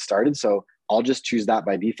in to get started. So I'll just choose that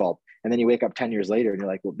by default. And then you wake up 10 years later and you're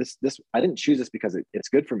like, well, this I didn't choose this because it's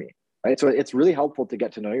good for me, right? So it's really helpful to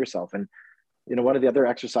get to know yourself. And one of the other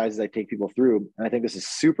exercises I take people through, and I think this is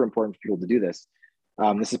super important for people to do this.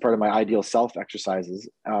 This is part of my ideal self exercises.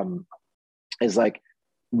 Is like,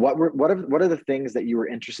 what are the things that you were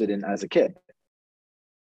interested in as a kid?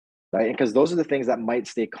 Right? Because those are the things that might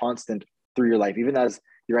stay constant through your life. Even as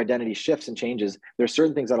your identity shifts and changes, there's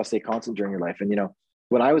certain things that'll stay constant during your life. And,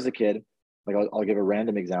 when I was a kid, like, I'll give a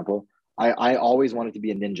random example. I always wanted to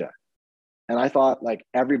be a ninja. And I thought, like,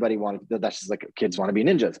 everybody wanted to, that's just like, kids want to be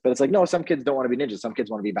ninjas. But it's like, no, some kids don't want to be ninjas. Some kids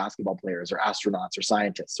want to be basketball players or astronauts or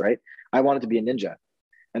scientists, right? I wanted to be a ninja.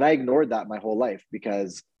 And I ignored that my whole life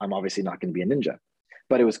because I'm obviously not going to be a ninja.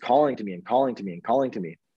 But it was calling to me and calling to me and calling to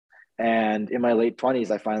me. And in my late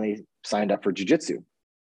 20s, I finally signed up for jiu-jitsu.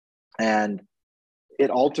 And it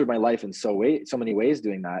altered my life in so many ways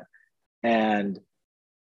doing that. And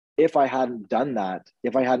if I hadn't done that,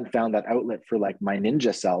 if I hadn't found that outlet for, like, my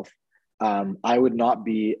ninja self, I would not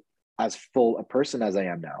be as full a person as I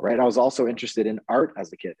am now, right? I was also interested in art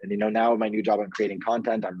as a kid. And, now in my new job, I'm creating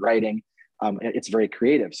content, I'm writing. It's very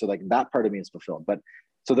creative. So, like, that part of me is fulfilled. But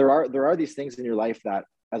so there are these things in your life that,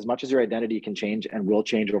 as much as your identity can change and will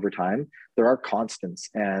change over time, there are constants.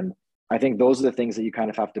 And I think those are the things that you kind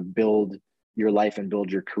of have to build your life and build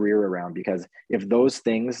your career around. Because if those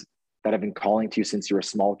things that have been calling to you since you were a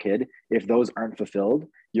small kid, if those aren't fulfilled,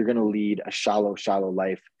 you're going to lead a shallow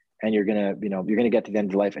life. And you're going to get to the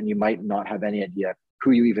end of life and you might not have any idea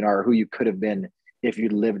who you even are, or who you could have been if you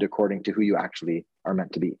lived according to who you actually are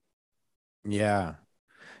meant to be. Yeah.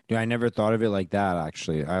 Dude, I never thought of it like that,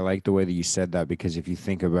 actually. I like the way that you said that, because if you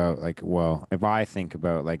think about, like, well, if I think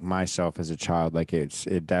about, like, myself as a child, like,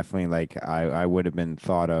 it definitely, like, I would have been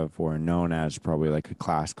thought of or known as probably like a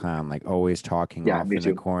class clown, like always talking Yeah, off me in the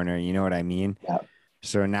too. corner. You know what I mean? Yeah.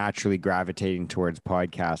 So naturally gravitating towards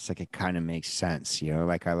podcasts, like, it kind of makes sense,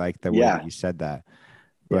 like, I like the way that Yeah. you said that.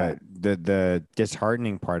 Yeah. But the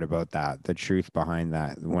disheartening part about that, the truth behind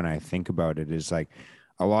that, when I think about it, is like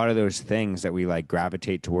a lot of those things that we, like,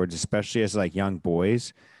 gravitate towards, especially as, like, young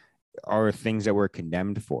boys, are things that we're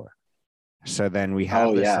condemned for. So then we have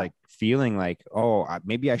Oh this, yeah. like, feeling like, oh,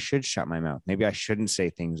 maybe I should shut my mouth. Maybe I shouldn't say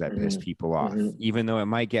things that piss people off, even though it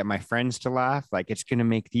might get my friends to laugh. Like it's going to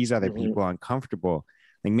make these other people uncomfortable.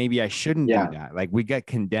 Like maybe I shouldn't do that. Like we get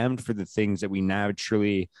condemned for the things that we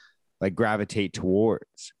naturally like gravitate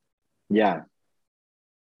towards. Yeah.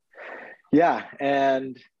 Yeah.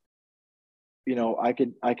 And, you know, I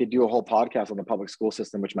could do a whole podcast on the public school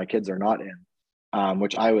system, which my kids are not in,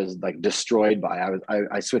 which I was like destroyed by.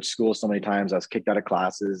 I switched schools so many times. I was kicked out of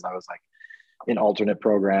classes. I was like in alternate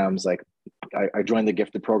programs. Like I joined the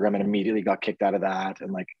gifted program and immediately got kicked out of that.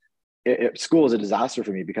 And like school is a disaster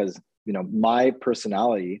for me because, you know, my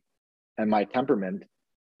personality and my temperament,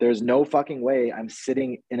 there's no fucking way I'm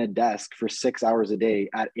sitting in a desk for 6 hours a day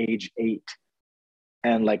at age 8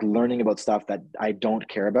 and like learning about stuff that I don't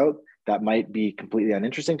care about, that might be completely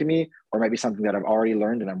uninteresting to me, or might be something that I've already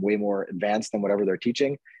learned and I'm way more advanced than whatever they're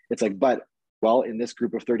teaching. It's like, but well, in this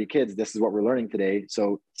group of 30 kids, this is what we're learning today.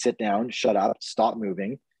 So sit down, shut up, stop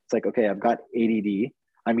moving. It's like, okay, I've got ADD.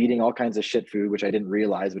 I'm eating all kinds of shit food, which I didn't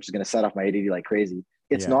realize, which is going to set off my ADD like crazy.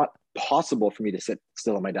 It's not possible for me to sit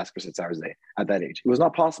still on my desk for 6 hours a day at that age. It was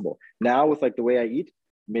not possible. Now with like the way I eat,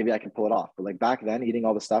 maybe I can pull it off. But like back then, eating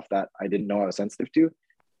all the stuff that I didn't know I was sensitive to,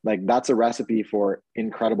 like that's a recipe for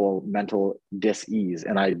incredible mental dis-ease.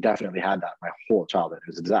 And I definitely had that my whole childhood. It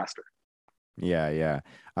was a disaster. Yeah.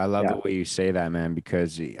 I love the way you say that, man,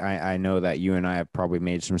 because I know that you and I have probably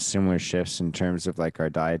made some similar shifts in terms of like our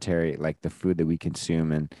dietary, like the food that we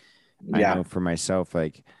consume. And I know for myself,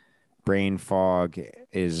 like brain fog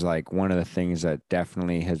is like one of the things that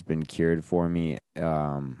definitely has been cured for me.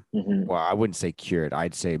 Well, I wouldn't say cured,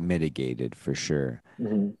 I'd say mitigated for sure.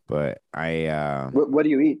 But what do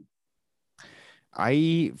you eat? I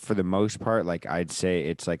eat, for the most part, like I'd say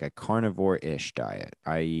it's like a carnivore-ish diet.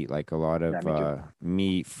 I eat like a lot of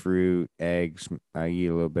meat, fruit, eggs. I eat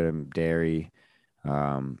a little bit of dairy.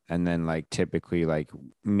 And then like typically like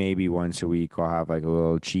maybe once a week I'll have like a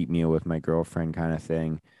little cheat meal with my girlfriend kind of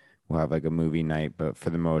thing. We'll have like a movie night, but for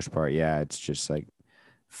the most part, yeah, it's just like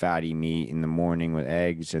fatty meat in the morning with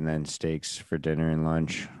eggs and then steaks for dinner and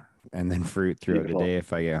lunch and then fruit throughout the day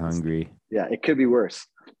if I get hungry. Yeah, it could be worse.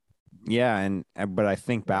 Yeah, but I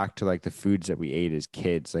think back to like the foods that we ate as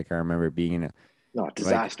kids. Like I remember being in a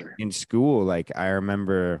disaster like, in school. Like I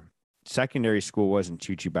remember secondary school wasn't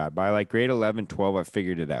too bad. By like grade 11, 12, I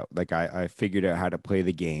figured it out. Like I figured out how to play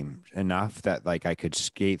the game enough that like I could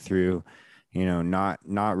skate through, you know, not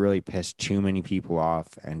really piss too many people off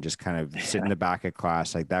and just kind of sit in the back of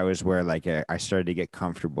class. Like that was where like I started to get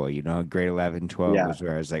comfortable, you know. Grade 11, 12 was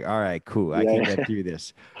where I was like, all right, cool, I can get through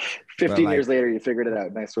this. 15 years later, you figured it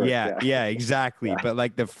out. Nice work. Yeah, exactly. But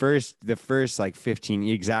like the first like 15,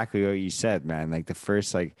 exactly what you said, man. Like the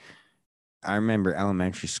first, like I remember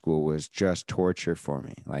elementary school was just torture for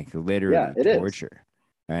me, like literally torture.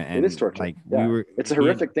 And it is torture. Like it's a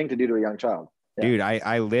horrific thing to do to a young child. Dude,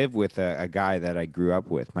 I live with a guy that I grew up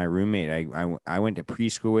with, my roommate. I went to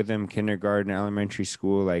preschool with him, kindergarten, elementary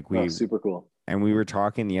school. Like super cool. And we were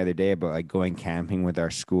talking the other day about like going camping with our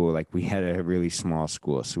school. Like we had a really small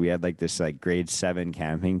school. So we had like this like grade 7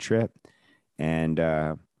 camping trip. And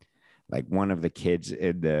like one of the kids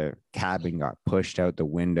in the cabin got pushed out the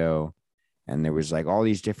window. And there was like all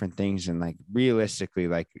these different things. And like realistically,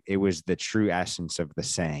 like it was the true essence of the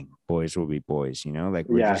saying, boys will be boys, you know, like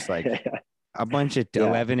we're just like a bunch of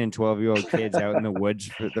 11 and 12-year-old kids out in the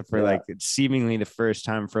woods for like seemingly the first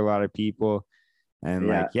time for a lot of people. And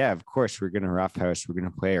like, of course we're going to roughhouse. We're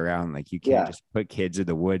going to play around. Like you can't just put kids in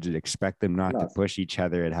the woods and expect them not to push each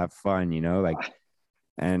other and have fun, you know, like,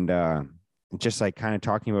 and just like kind of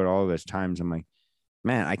talking about all of those times. I'm like,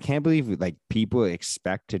 man, I can't believe like people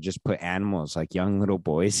expect to just put animals like young little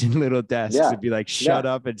boys in little desks and be like, shut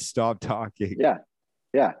up and stop talking.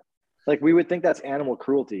 Yeah. Like we would think that's animal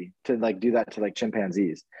cruelty to like do that to like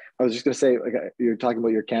chimpanzees. I was just going to say, like you're talking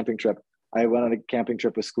about your camping trip. I went on a camping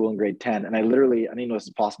trip with school in grade 10 and I didn't know this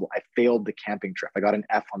is possible. I failed the camping trip. I got an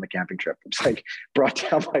F on the camping trip, which like brought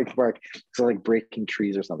down my mark. So like breaking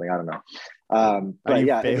trees or something. I don't know.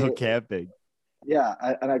 But failed camping. Yeah.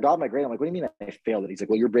 I got my grade. I'm like, what do you mean I failed it? He's like,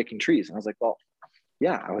 well, you're breaking trees. And I was like, well,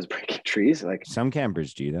 yeah, I was breaking trees. Like some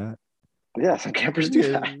campers do that. Yeah, some campers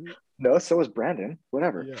do that. No, so was Brandon.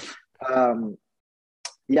 Whatever.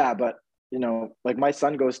 But you know, like my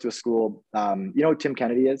son goes to a school. You know who Tim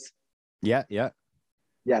Kennedy is? Yeah.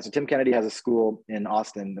 So Tim Kennedy has a school in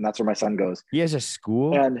Austin, and that's where my son goes. He has a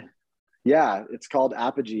school? And it's called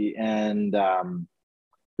Apogee, and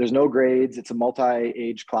there's no grades. It's a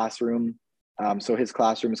multi-age classroom. So his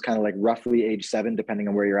classroom is kind of like roughly age 7, depending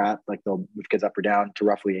on where you're at. Like they'll move kids up or down to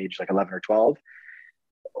roughly age like 11 or 12.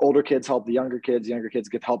 older kids help the younger kids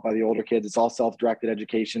get helped by the older kids. It's all self-directed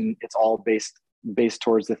education. It's all based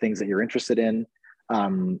towards the things that you're interested in.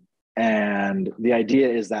 And the idea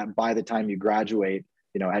is that by the time you graduate,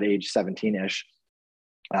 at age 17-ish,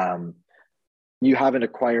 you haven't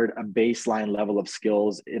acquired a baseline level of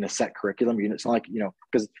skills in a set curriculum. It's not like,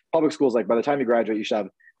 because public schools, like by the time you graduate, you should have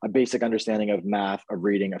a basic understanding of math, of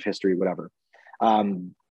reading, of history, whatever.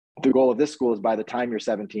 The goal of this school is by the time you're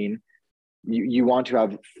 17, you want to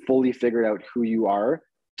have fully figured out who you are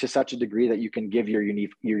to such a degree that you can give your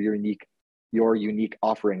unique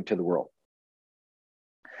offering to the world.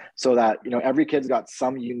 So that, every kid's got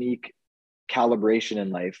some unique calibration in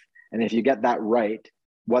life. And if you get that right,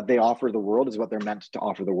 what they offer the world is what they're meant to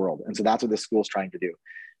offer the world. And so that's what this school is trying to do.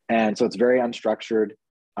 And so it's very unstructured.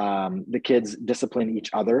 The kids discipline each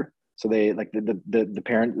other. So they like the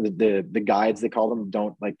parent, the guides, they call them,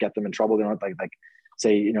 don't like get them in trouble. They don't like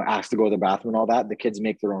say, ask to go to the bathroom and all that. The kids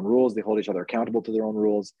make their own rules. They hold each other accountable to their own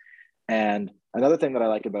rules. And another thing that I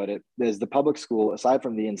like about it is the public school, aside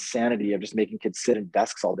from the insanity of just making kids sit in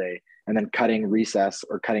desks all day and then cutting recess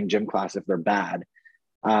or cutting gym class if they're bad,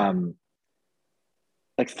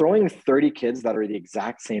 like throwing 30 kids that are the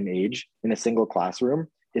exact same age in a single classroom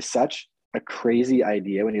is such a crazy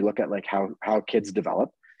idea when you look at like how kids develop.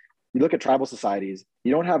 You look at tribal societies,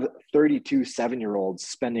 you don't have 32 7-year-olds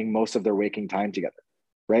spending most of their waking time together,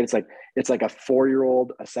 right? It's like a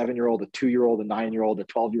 4-year-old, a 7-year-old, a 2-year-old, a 9-year-old, a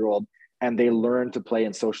 12-year-old, and they learn to play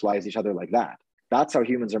and socialize each other like that. That's how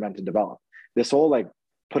humans are meant to develop. This whole like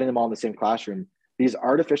putting them all in the same classroom, these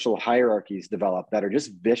artificial hierarchies develop that are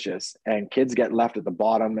just vicious, and kids get left at the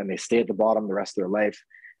bottom and they stay at the bottom the rest of their life.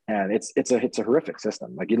 And it's a horrific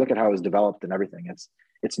system. Like you look at how it was developed and everything.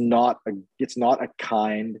 It's not a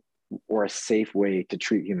kind or a safe way to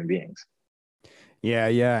treat human beings. Yeah,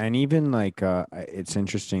 and even like it's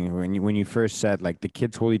interesting when you first said like the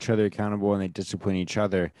kids hold each other accountable and they discipline each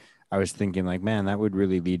other. I was thinking like, man, that would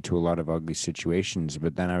really lead to a lot of ugly situations.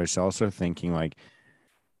 But then I was also thinking like,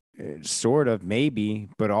 sort of maybe,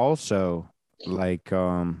 but also like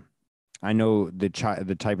I know the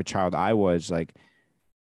type of child I was like.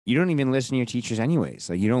 You don't even listen to your teachers anyways.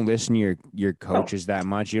 Like you don't listen to your coaches that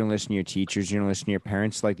much. You don't listen to your teachers. You don't listen to your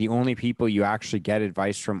parents. Like the only people you actually get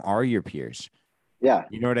advice from are your peers. Yeah.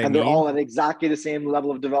 You know what I mean? And they're all at exactly the same level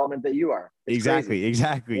of development that you are. It's exactly.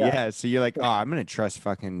 crazy. Yeah. So you're like, oh, I'm going to trust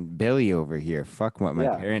fucking Billy over here. Fuck what my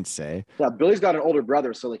parents say. Yeah. Billy's got an older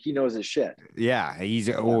brother. So like he knows his shit. Yeah. And he's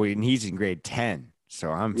in grade 10. So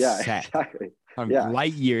I'm set. Exactly. I'm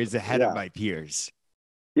light years ahead of my peers.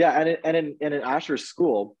 Yeah, and in Asher's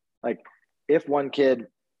school, like if one kid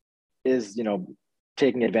is,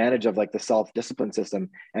 taking advantage of like the self-discipline system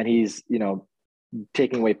and he's,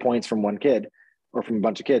 taking away points from one kid or from a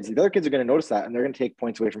bunch of kids, the other kids are going to notice that and they're going to take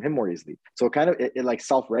points away from him more easily. So it like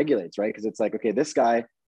self-regulates, right? Because it's like, okay, this guy,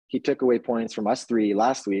 he took away points from us 3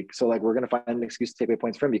 last week. So like, we're going to find an excuse to take away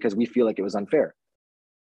points from him because we feel like it was unfair.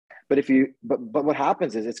 But but what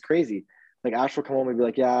happens is it's crazy. Like Asher will come home and be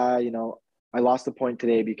like, yeah, I lost a point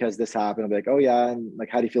today because this happened. I'll be like, oh yeah. And like,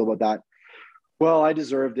 how do you feel about that? Well, I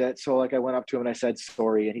deserved it. So like, I went up to him and I said,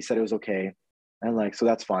 sorry. And he said it was okay. And like, so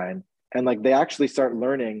that's fine. And like, they actually start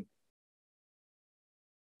learning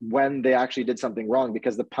when they actually did something wrong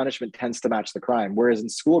because the punishment tends to match the crime. Whereas in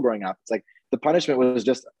school growing up, it's like the punishment was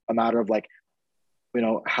just a matter of like,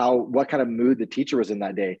 what kind of mood the teacher was in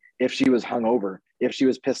that day. If she was hungover, if she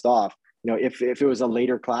was pissed off, if it was a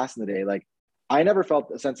later class in the day, like, I never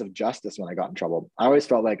felt a sense of justice when I got in trouble. I always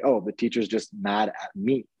felt like, oh, the teacher's just mad at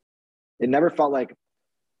me. It never felt like,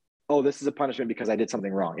 oh, this is a punishment because I did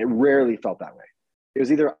something wrong. It rarely felt that way. It was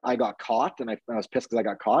either I got caught and I was pissed because I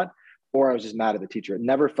got caught, or I was just mad at the teacher. It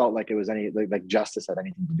never felt like it was any like justice had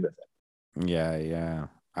anything to do with it. Yeah.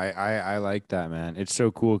 I like that, man. It's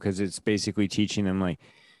so cool because it's basically teaching them like,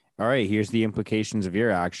 all right, here's the implications of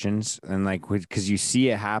your actions. And like, because you see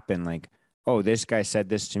it happen, like, oh, this guy said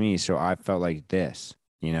this to me, so I felt like this,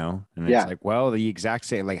 And it's like, well, the exact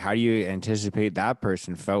same, like, how do you anticipate that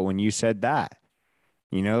person felt when you said that?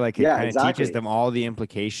 Like it kind of teaches them all the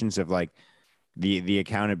implications of like the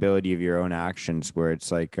accountability of your own actions where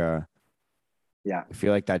it's like, I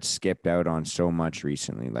feel like that's skipped out on so much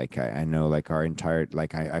recently. Like I know like our entire,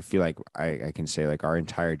 like, I feel like I can say like our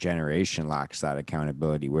entire generation lacks that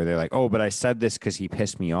accountability where they're like, oh, but I said this because he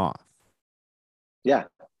pissed me off. Yeah.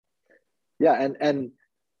 Yeah. And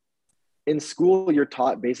in school, you're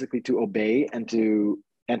taught basically to obey and to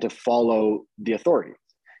follow the authorities.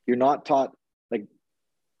 You're not taught, like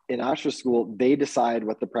in Asher school, they decide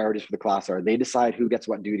what the priorities for the class are. They decide who gets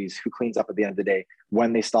what duties, who cleans up at the end of the day,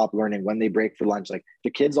 when they stop learning, when they break for lunch. Like the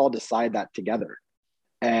kids all decide that together.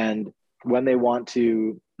 And when they want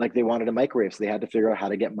to, like they wanted a microwave, so they had to figure out how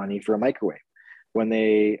to get money for a microwave. When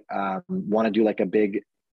they want to do like a big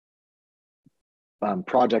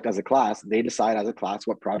project as a class, they decide as a class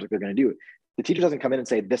what project they're going to do. The teacher doesn't come in and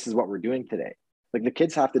say, this is what we're doing today. Like the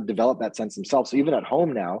kids have to develop that sense themselves. So even at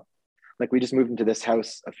home now, like we just moved into this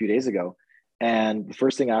house a few days ago, and the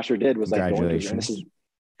first thing Asher did was like, go into, and this is,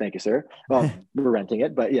 thank you, sir. Well, we're renting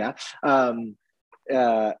it, but yeah.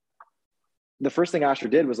 The first thing Asher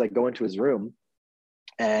did was like go into his room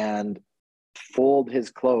and fold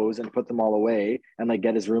his clothes and put them all away and like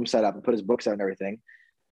get his room set up and put his books out and everything,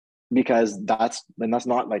 because that's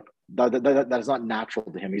not like that is not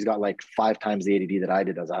natural to him. He's got like 5 times the ADD that I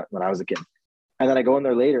did when I was a kid. And then I go in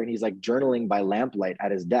there later and he's like journaling by lamplight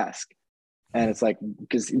at his desk. And it's like,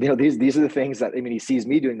 because these are the things that, I mean, he sees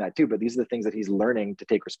me doing that too, but these are the things that he's learning to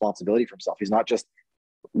take responsibility for himself. He's not just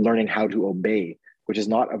learning how to obey, which is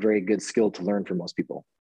not a very good skill to learn for most people.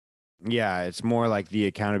 Yeah, it's more like the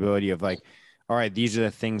accountability of like, all right, these are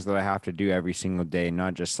the things that I have to do every single day,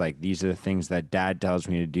 not just like these are the things that dad tells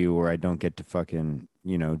me to do, or I don't get to fucking,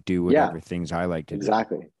 do whatever things I like to do.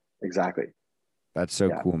 Exactly. That's so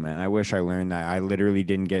cool, man. I wish I learned that. I literally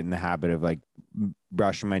didn't get in the habit of like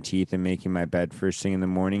brushing my teeth and making my bed first thing in the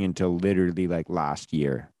morning until literally like last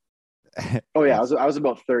year. Oh yeah, I was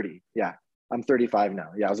about 30. Yeah, I'm 35 now.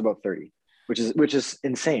 Yeah, I was about 30, which is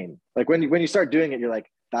insane. Like when you start doing it, you're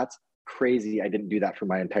like, that's crazy. I didn't do that for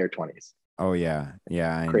my entire 20s. Oh yeah,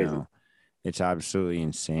 I know. It's absolutely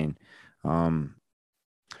insane.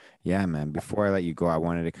 Yeah, man. Before I let you go, I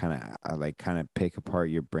wanted to kind of pick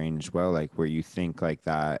apart your brain as well, like where you think like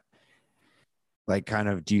that. Like, kind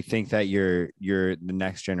of, do you think that you're the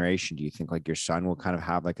next generation? Do you think like your son will kind of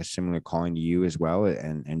have like a similar calling to you as well,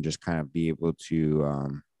 and just kind of be able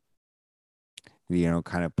to,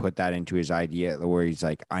 kind of put that into his idea where he's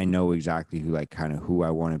like, I know exactly who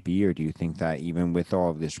I want to be? Or do you think that even with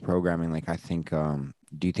all of this programming, like, I think,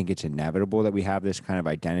 do you think it's inevitable that we have this kind of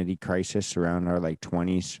identity crisis around our like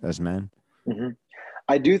 20s as men? Mm-hmm.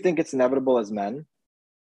 I do think it's inevitable as men,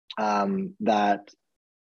 that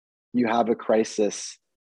you have a crisis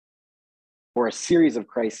or a series of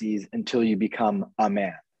crises until you become a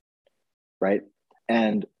man, right?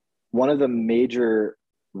 And one of the major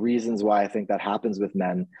reasons why I think that happens with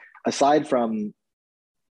men, aside from,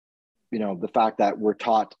 the fact that we're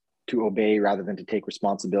taught to obey rather than to take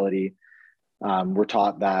responsibility, we're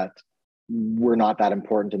taught that we're not that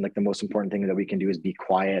important, and like the most important thing that we can do is be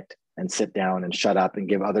quiet and sit down and shut up and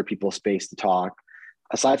give other people space to talk.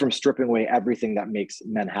 Aside from stripping away everything that makes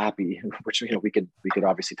men happy, which we could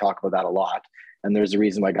obviously talk about that a lot, and there's a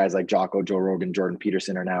reason why guys like Jocko, Joe Rogan, Jordan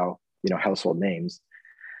Peterson are now household names.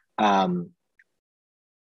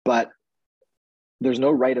 But there's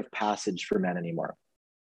no rite of passage for men anymore,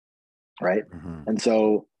 right? Mm-hmm. And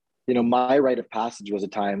so, my rite of passage was a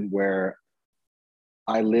time where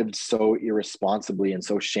I lived so irresponsibly and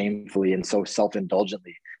so shamefully and so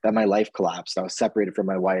self-indulgently that my life collapsed. I was separated from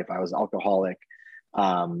my wife. I was alcoholic.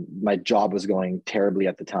 My job was going terribly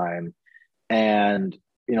at the time. And,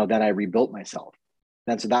 then I rebuilt myself.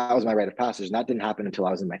 And so that was my rite of passage. And that didn't happen until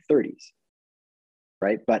I was in my 30s.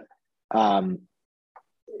 Right. But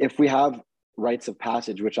if we have rites of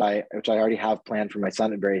passage, which I already have planned for my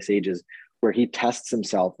son at various ages, where he tests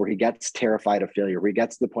himself, where he gets terrified of failure, where he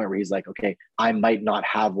gets to the point where he's like, okay, I might not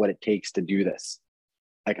have what it takes to do this.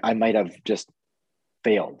 Like I might have just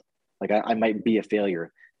failed. Like I might be a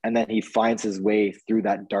failure. And then he finds his way through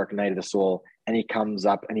that dark night of the soul, and he comes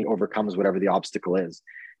up and he overcomes whatever the obstacle is.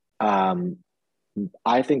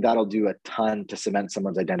 I think that'll do a ton to cement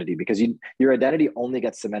someone's identity, because your identity only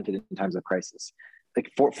gets cemented in times of crisis. Like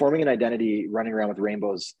forming an identity, running around with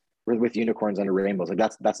rainbows, with unicorns under rainbows, like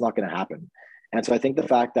that's not going to happen. And so I think the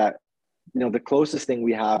fact that, the closest thing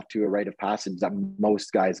we have to a rite of passage that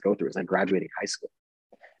most guys go through is like graduating high school.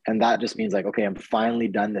 And that just means like, okay, I'm finally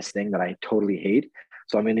done this thing that I totally hate.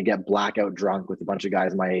 So I'm going to get blackout drunk with a bunch of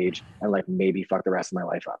guys my age and like maybe fuck the rest of my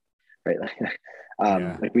life up. Right.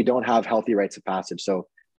 Like we don't have healthy rites of passage. So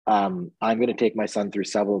I'm going to take my son through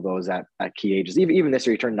several of those at key ages. Even this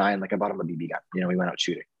year, he turned 9. Like I bought him a BB gun. We went out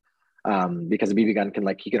shooting because a BB gun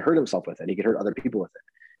he can hurt himself with it. He can hurt other people with it.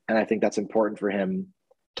 And I think that's important for him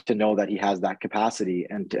to know that he has that capacity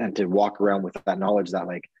and to walk around with that knowledge that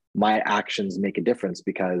like my actions make a difference,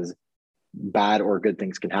 because bad or good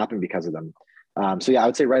things can happen because of them. So yeah, I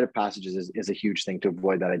would say rite of passage is a huge thing to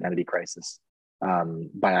avoid that identity crisis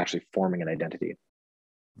by actually forming an identity.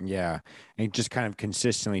 Yeah. And just kind of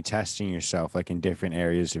consistently testing yourself like in different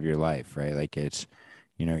areas of your life, right? Like it's,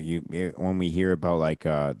 when we hear about like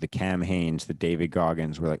the Cam Hanes, the David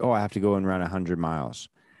Goggins, we're like, oh, I have to go and run 100 miles.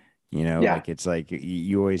 You know, Yeah. like it's like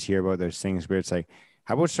you always hear about those things where it's like,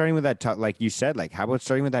 how about starting with that tough, like you said, like how about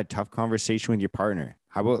starting with that tough conversation with your partner?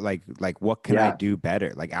 How about like what can I Yeah. do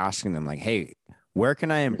better? Like asking them like, hey, where can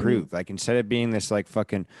I Hmm. improve? Like instead of being this like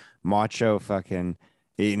fucking macho fucking,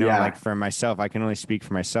 you know, like Yeah. for myself, I can only speak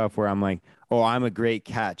for myself where I'm like, oh, I'm a great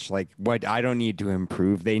catch. Like what I don't need to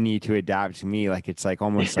improve. They need to adapt to me. Like it's like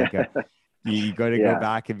almost like a you got to go Yeah.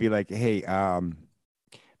 back and be like, hey,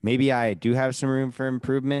 maybe I do have some room for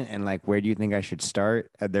improvement and like where do you think I should start?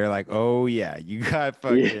 And they're like, "Oh yeah, you got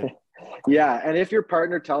Yeah. fucking Yeah. And if your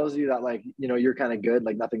partner tells you that, like, you know, you're kind of good,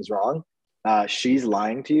 like nothing's wrong, she's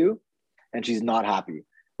lying to you and she's not happy.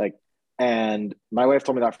 Like, and my wife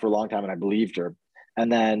told me that for a long time and I believed her.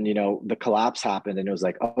 And then, you know, the collapse happened and it was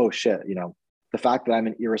like, oh shit, you know, the fact that I'm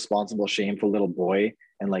an irresponsible, shameful little boy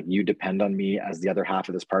and like you depend on me as the other half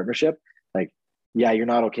of this partnership, like, yeah, you're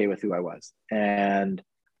not okay with who I was. And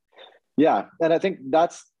yeah, and I think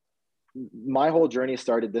that's my whole journey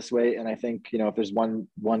started this way. And I think, you know, if there's one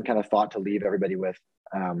kind of thought to leave everybody with,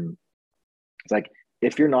 um, it's like,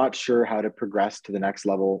 if you're not sure how to progress to the next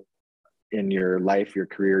level in your life, your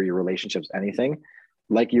career, your relationships, anything,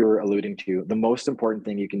 like you were alluding to, the most important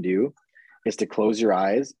thing you can do is to close your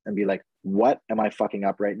eyes and be like, what am I fucking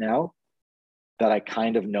up right now that I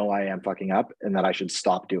kind of know I am fucking up and that I should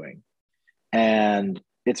stop doing? And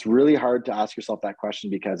it's really hard to ask yourself that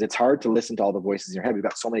question because it's hard to listen to all the voices in your head. We've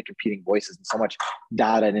got so many competing voices and so much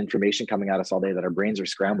data and information coming at us all day that our brains are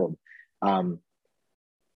scrambled. Um,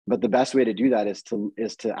 but the best way to do that is to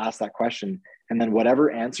ask that question, and then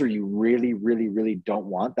whatever answer you really, really, really don't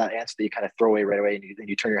want, that answer that you kind of throw away right away, and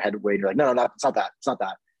you turn your head away, and you're like, no, no, no, it's not that, it's not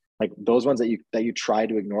that. Like those ones that you try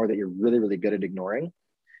to ignore, that you're really, really good at ignoring.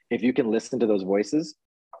 If you can listen to those voices,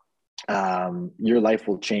 your life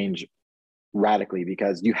will change radically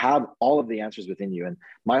because you have all of the answers within you. And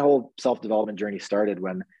my whole self-development journey started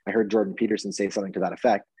when I heard Jordan Peterson say something to that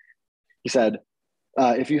effect. He said,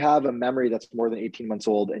 if you have a memory that's more than 18 months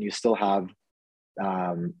old and you still have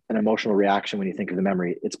an emotional reaction when you think of the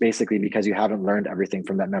memory, it's basically because you haven't learned everything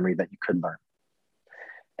from that memory that you could learn.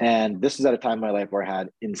 And this is at a time in my life where I had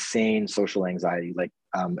insane social anxiety, like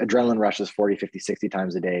adrenaline rushes 40, 50, 60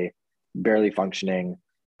 times a day, barely functioning.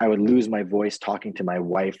 I would lose my voice talking to my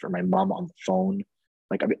wife or my mom on the phone.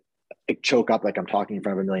 Like I choke up like I'm talking in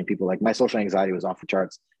front of a million people. Like my social anxiety was off the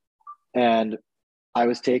charts. And I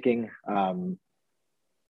was taking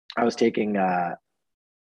I was taking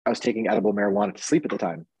edible marijuana to sleep at the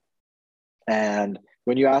time. And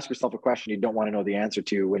when you ask yourself a question you don't want to know the answer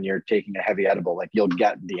to when you're taking a heavy edible, like you'll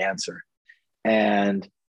get the answer. And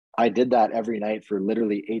I did that every night for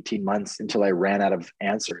literally 18 months until I ran out of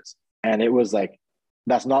answers. And it was like,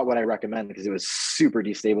 that's not what I recommend because it was super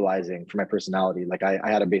destabilizing for my personality. Like I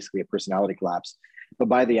had basically a personality collapse. But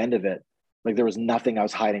by the end of it, like there was nothing I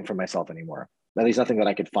was hiding from myself anymore. At least nothing that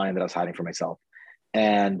I could find that I was hiding from myself.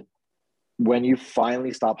 And when you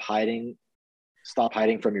finally stop hiding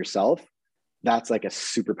from yourself, that's like a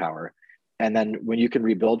superpower. And then when you can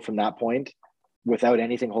rebuild from that point without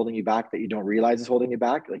anything holding you back that you don't realize is holding you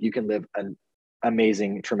back, like you can live an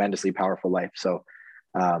amazing, tremendously powerful life. So,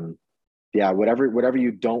 yeah, whatever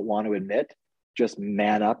you don't want to admit, just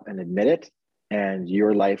man up and admit it, and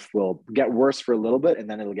your life will get worse for a little bit, and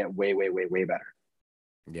then it'll get way, way, way, way better.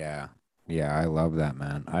 yeah. Yeah, I love that,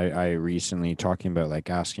 man. I recently talking about like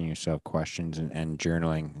asking yourself questions and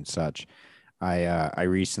journaling and such. I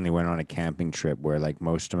recently went on a camping trip where like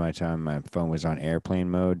most of my time my phone was on airplane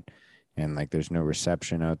mode and like there's no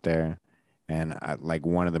reception out there. And like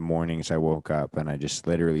one of the mornings I woke up and I just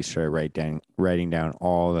literally started writing down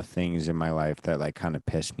all the things in my life that like kind of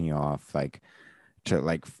pissed me off, like to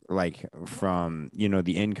like from you know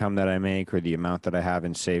the income that I make or the amount that I have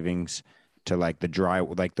in savings to like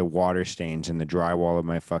the water stains in the drywall of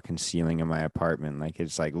my fucking ceiling in my apartment. Like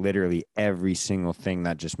it's like literally every single thing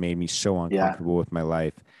that just made me so Yeah, uncomfortable with my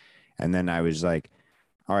life. And then I was like,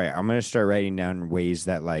 all right, I'm gonna start writing down ways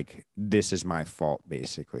that like this is my fault,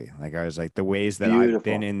 basically. Like I was like the ways that I've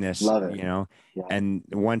been beautiful. in this, Love it. you know. Yeah, And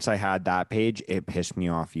once I had that page, it pissed me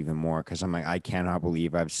off even more because I'm like, I cannot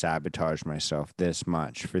believe I've sabotaged myself this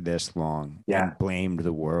much for this long yeah, and blamed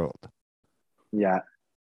the world. yeah.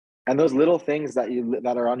 And those little things that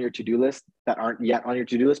are on your to-do list that aren't yet on your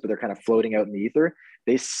to-do list, but they're kind of floating out in the ether,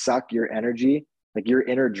 they suck your energy, like your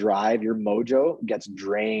inner drive, your mojo gets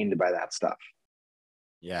drained by that stuff.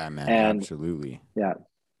 Yeah, man, And absolutely. yeah,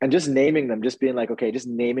 and just naming them, just being like, okay, just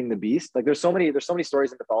naming the beast. Like there's so many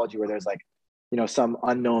stories in mythology where there's like, you know, some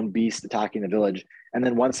unknown beast attacking the village, and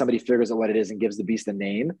then once somebody figures out what it is and gives the beast a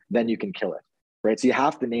name, then you can kill it. Right. So you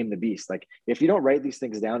have to name the beast. Like if you don't write these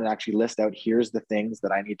things down and actually list out, here's the things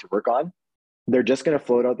that I need to work on, they're just going to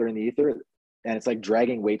float out there in the ether, and it's like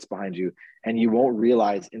dragging weights behind you, and you won't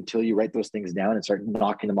realize until you write those things down and start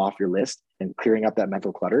knocking them off your list and clearing up that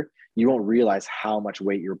mental clutter. You won't realize how much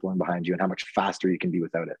weight you're pulling behind you and how much faster you can be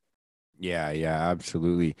without it. Yeah, yeah,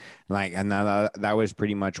 absolutely. Like, and that was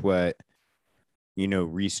pretty much what,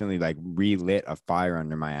 recently like relit a fire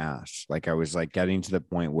under my ass. Like I was like getting to the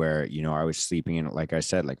point where, I was sleeping in, like I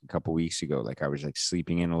said, like a couple weeks ago, like I was like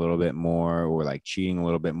sleeping in a little bit more or like cheating a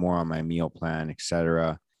little bit more on my meal plan,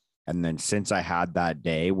 etc. And then since I had that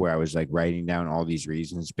day where I was like writing down all these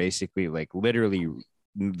reasons, basically like literally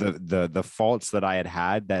the faults that I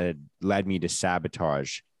had that had led me to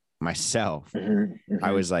sabotage myself.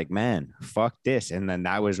 I was like, man, fuck this. And then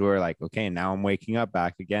that was where like, okay, now I'm waking up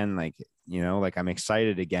back again. Like, like I'm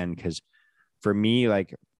excited again. Cause for me,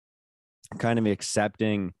 like kind of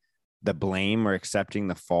accepting the blame or accepting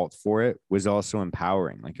the fault for it was also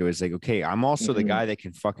empowering. Like it was like, okay, I'm also the guy that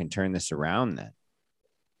can fucking turn this around then.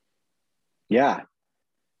 Yeah.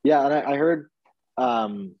 Yeah. And I heard, I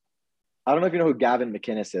don't know if you know who Gavin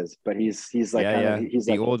McInnes is, but he's like, he's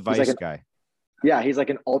the like old Vice guy. Yeah. He's like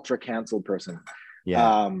an ultra canceled person.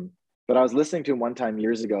 Yeah. But I was listening to him one time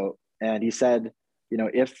years ago, and he said,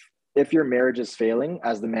 if your marriage is failing,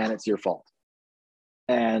 as the man, it's your fault.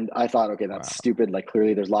 And I thought, okay, that's stupid. Like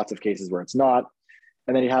clearly there's lots of cases where it's not.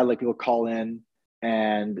 And then he had like people call in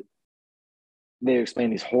and they explain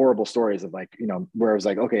these horrible stories of like, where it was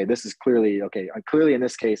like, okay, this is clearly, clearly in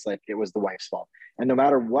this case, like it was the wife's fault. And no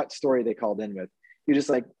matter what story they called in with, you're just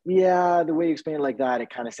like, yeah, the way you explain it like that, it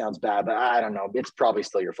kind of sounds bad, but I don't know. It's probably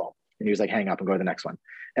still your fault. And he was like, hang up and go to the next one.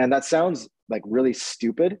 And that sounds like really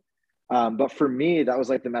stupid. But for me, that was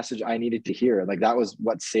like the message I needed to hear. Like that was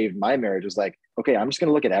what saved my marriage, was like, okay, I'm just going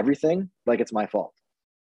to look at everything like it's my fault.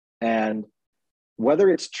 And whether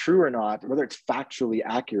it's true or not, whether it's factually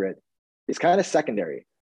accurate, is kind of secondary.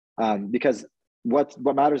 Because what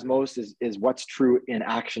matters most is what's true in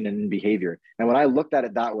action and in behavior. And when I looked at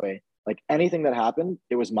it that way, like anything that happened,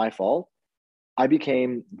 it was my fault. I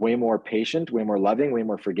became way more patient, way more loving, way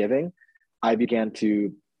more forgiving. I began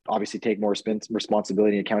to obviously take more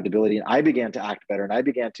responsibility and accountability. And I began to act better. And I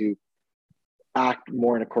began to act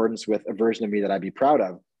more in accordance with a version of me that I'd be proud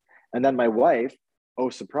of. And then my wife, oh,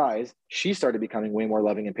 surprise, she started becoming way more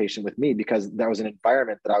loving and patient with me because that was an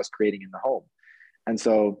environment that I was creating in the home. And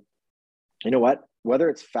so, you know what, whether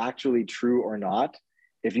it's factually true or not,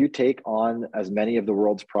 if you take on as many of the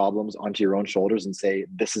world's problems onto your own shoulders and say,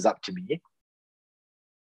 this is up to me,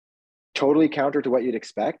 totally counter to what you'd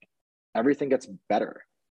expect, everything gets better.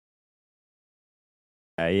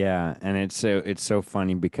 Yeah, and it's so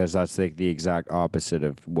funny because that's like the exact opposite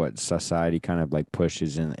of what society kind of like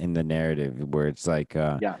pushes in the narrative, where it's like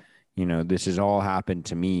this has all happened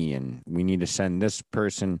to me and we need to send this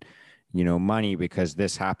person money because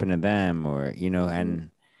this happened to them, or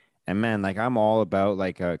and man, like I'm all about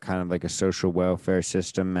like a kind of like a social welfare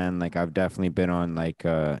system, man. Like I've definitely been on like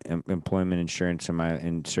employment insurance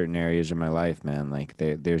in certain areas of my life, man. Like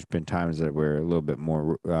there's been times that were a little bit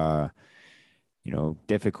more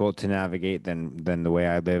difficult to navigate than the way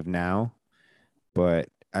I live now. But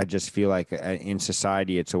I just feel like in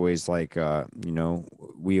society, it's always like,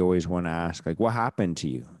 we always want to ask, like, what happened to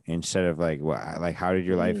you? Instead of like, like, how did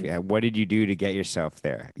your life, what did you do to get yourself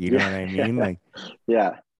there? You know what I mean? Like,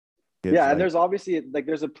 yeah. And like, there's obviously like,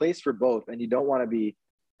 there's a place for both, and you don't want to be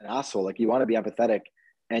an asshole. Like you want to be empathetic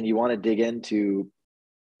and you want to dig into,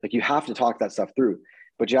 like, you have to talk that stuff through,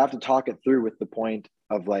 but you have to talk it through with the point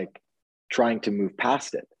of like trying to move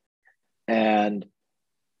past it. And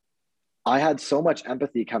I had so much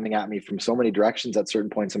empathy coming at me from so many directions at certain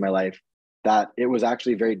points in my life that it was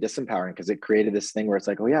actually very disempowering, because it created this thing where it's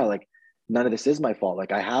like, oh yeah, like none of this is my fault.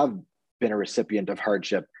 Like I have been a recipient of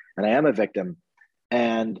hardship and I am a victim.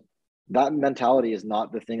 And that mentality is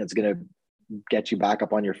not the thing that's going to get you back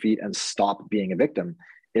up on your feet and stop being a victim.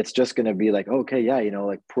 It's just going to be like, okay, yeah,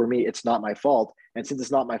 like poor me, it's not my fault. And since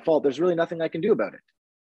it's not my fault, there's really nothing I can do about it.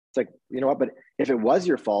 It's like, you know what, but if it was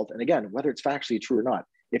your fault, and again, whether it's factually true or not,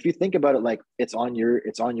 if you think about it like it's on your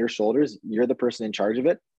shoulders, you're the person in charge of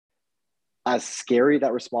it, as scary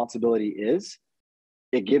that responsibility is,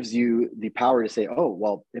 it gives you the power to say, oh,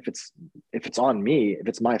 well, if it's on me, if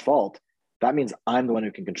it's my fault, that means I'm the one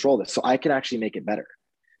who can control this. So I can actually make it better.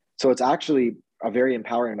 So it's actually a very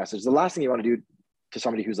empowering message. The last thing you want to do to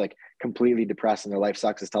somebody who's like completely depressed and their life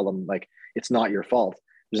sucks is tell them like, it's not your fault.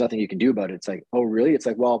 There's nothing you can do about it. It's like, oh, really? It's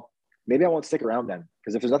like, well, maybe I won't stick around then.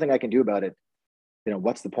 Because if there's nothing I can do about it,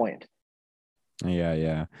 what's the point?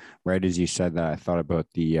 Yeah. Right as you said that, I thought about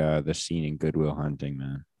the scene in Good Will Hunting,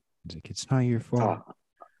 man. It's like, it's not your fault.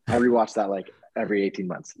 I rewatched that like every 18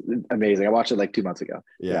 months. Amazing. I watched it like 2 months ago.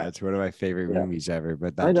 Yeah, it's one of my favorite movies ever,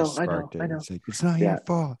 but I that know, just sparked it. I know. It's like, it's not your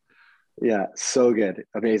fault. Yeah, so good.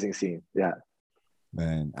 Amazing scene. Yeah.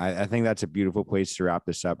 Man, I think that's a beautiful place to wrap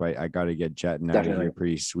this up. I got to get jetting out of here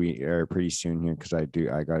pretty soon here because I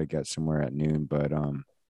got to get somewhere at noon. But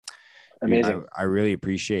amazing. Dude, I really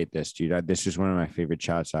appreciate this, dude. This is one of my favorite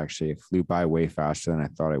chats. Actually, it flew by way faster than I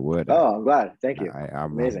thought it would. Oh, I'm glad. Thank you.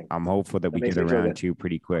 Amazing. I'm hopeful that we get around to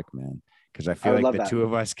pretty quick, man. Because I feel like the two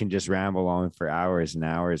of us can just ramble on for hours and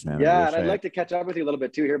hours, man. Yeah, and I'd like to catch up with you a little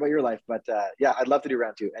bit too, hear about your life. But yeah, I'd love to do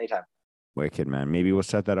round 2 anytime. Wicked, man. Maybe we'll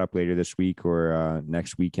set that up later this week or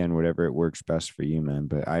next weekend, whatever it works best for you, man.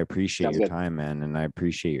 But I appreciate your time, man, and I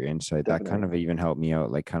appreciate your insight. Definitely. That kind of even helped me out,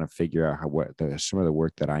 like kind of figure out some of the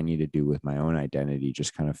work that I need to do with my own identity.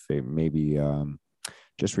 Just kind of maybe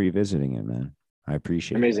just revisiting it, man. I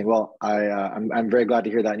appreciate it. Amazing. Well, I'm very glad to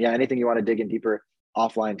hear that. And yeah, anything you want to dig in deeper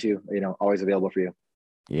offline too, always available for you.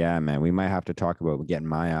 Yeah, man. We might have to talk about getting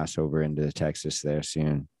my ass over into Texas there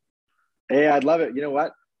soon. Hey, I'd love it. You know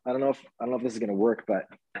what? I don't know if this is gonna work, but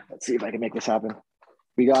let's see if I can make this happen.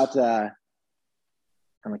 We got I'm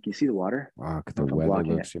like, you see the water? Wow, the weather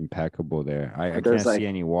looks impeccable there. I can't see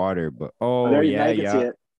any water, but there you can see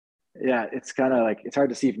it. Yeah, it's kind of like it's hard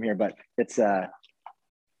to see from here, but it's I'm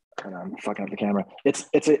fucking up the camera. It's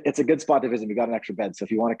a good spot to visit. We got an extra bed, so if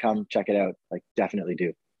you want to come check it out, like definitely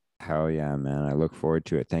do. Hell yeah, man. I look forward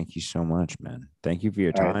to it. Thank you so much, man. Thank you for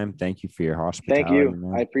your time. Right. Thank you for your hospitality. Thank you.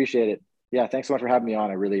 Man. I appreciate it. Yeah, thanks so much for having me on.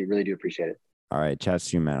 I really, really do appreciate it. All right, chat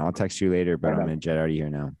soon, man. I'll text you later, but I'm going to jet out of here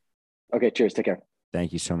now. Okay, cheers. Take care.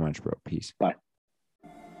 Thank you so much, bro. Peace. Bye.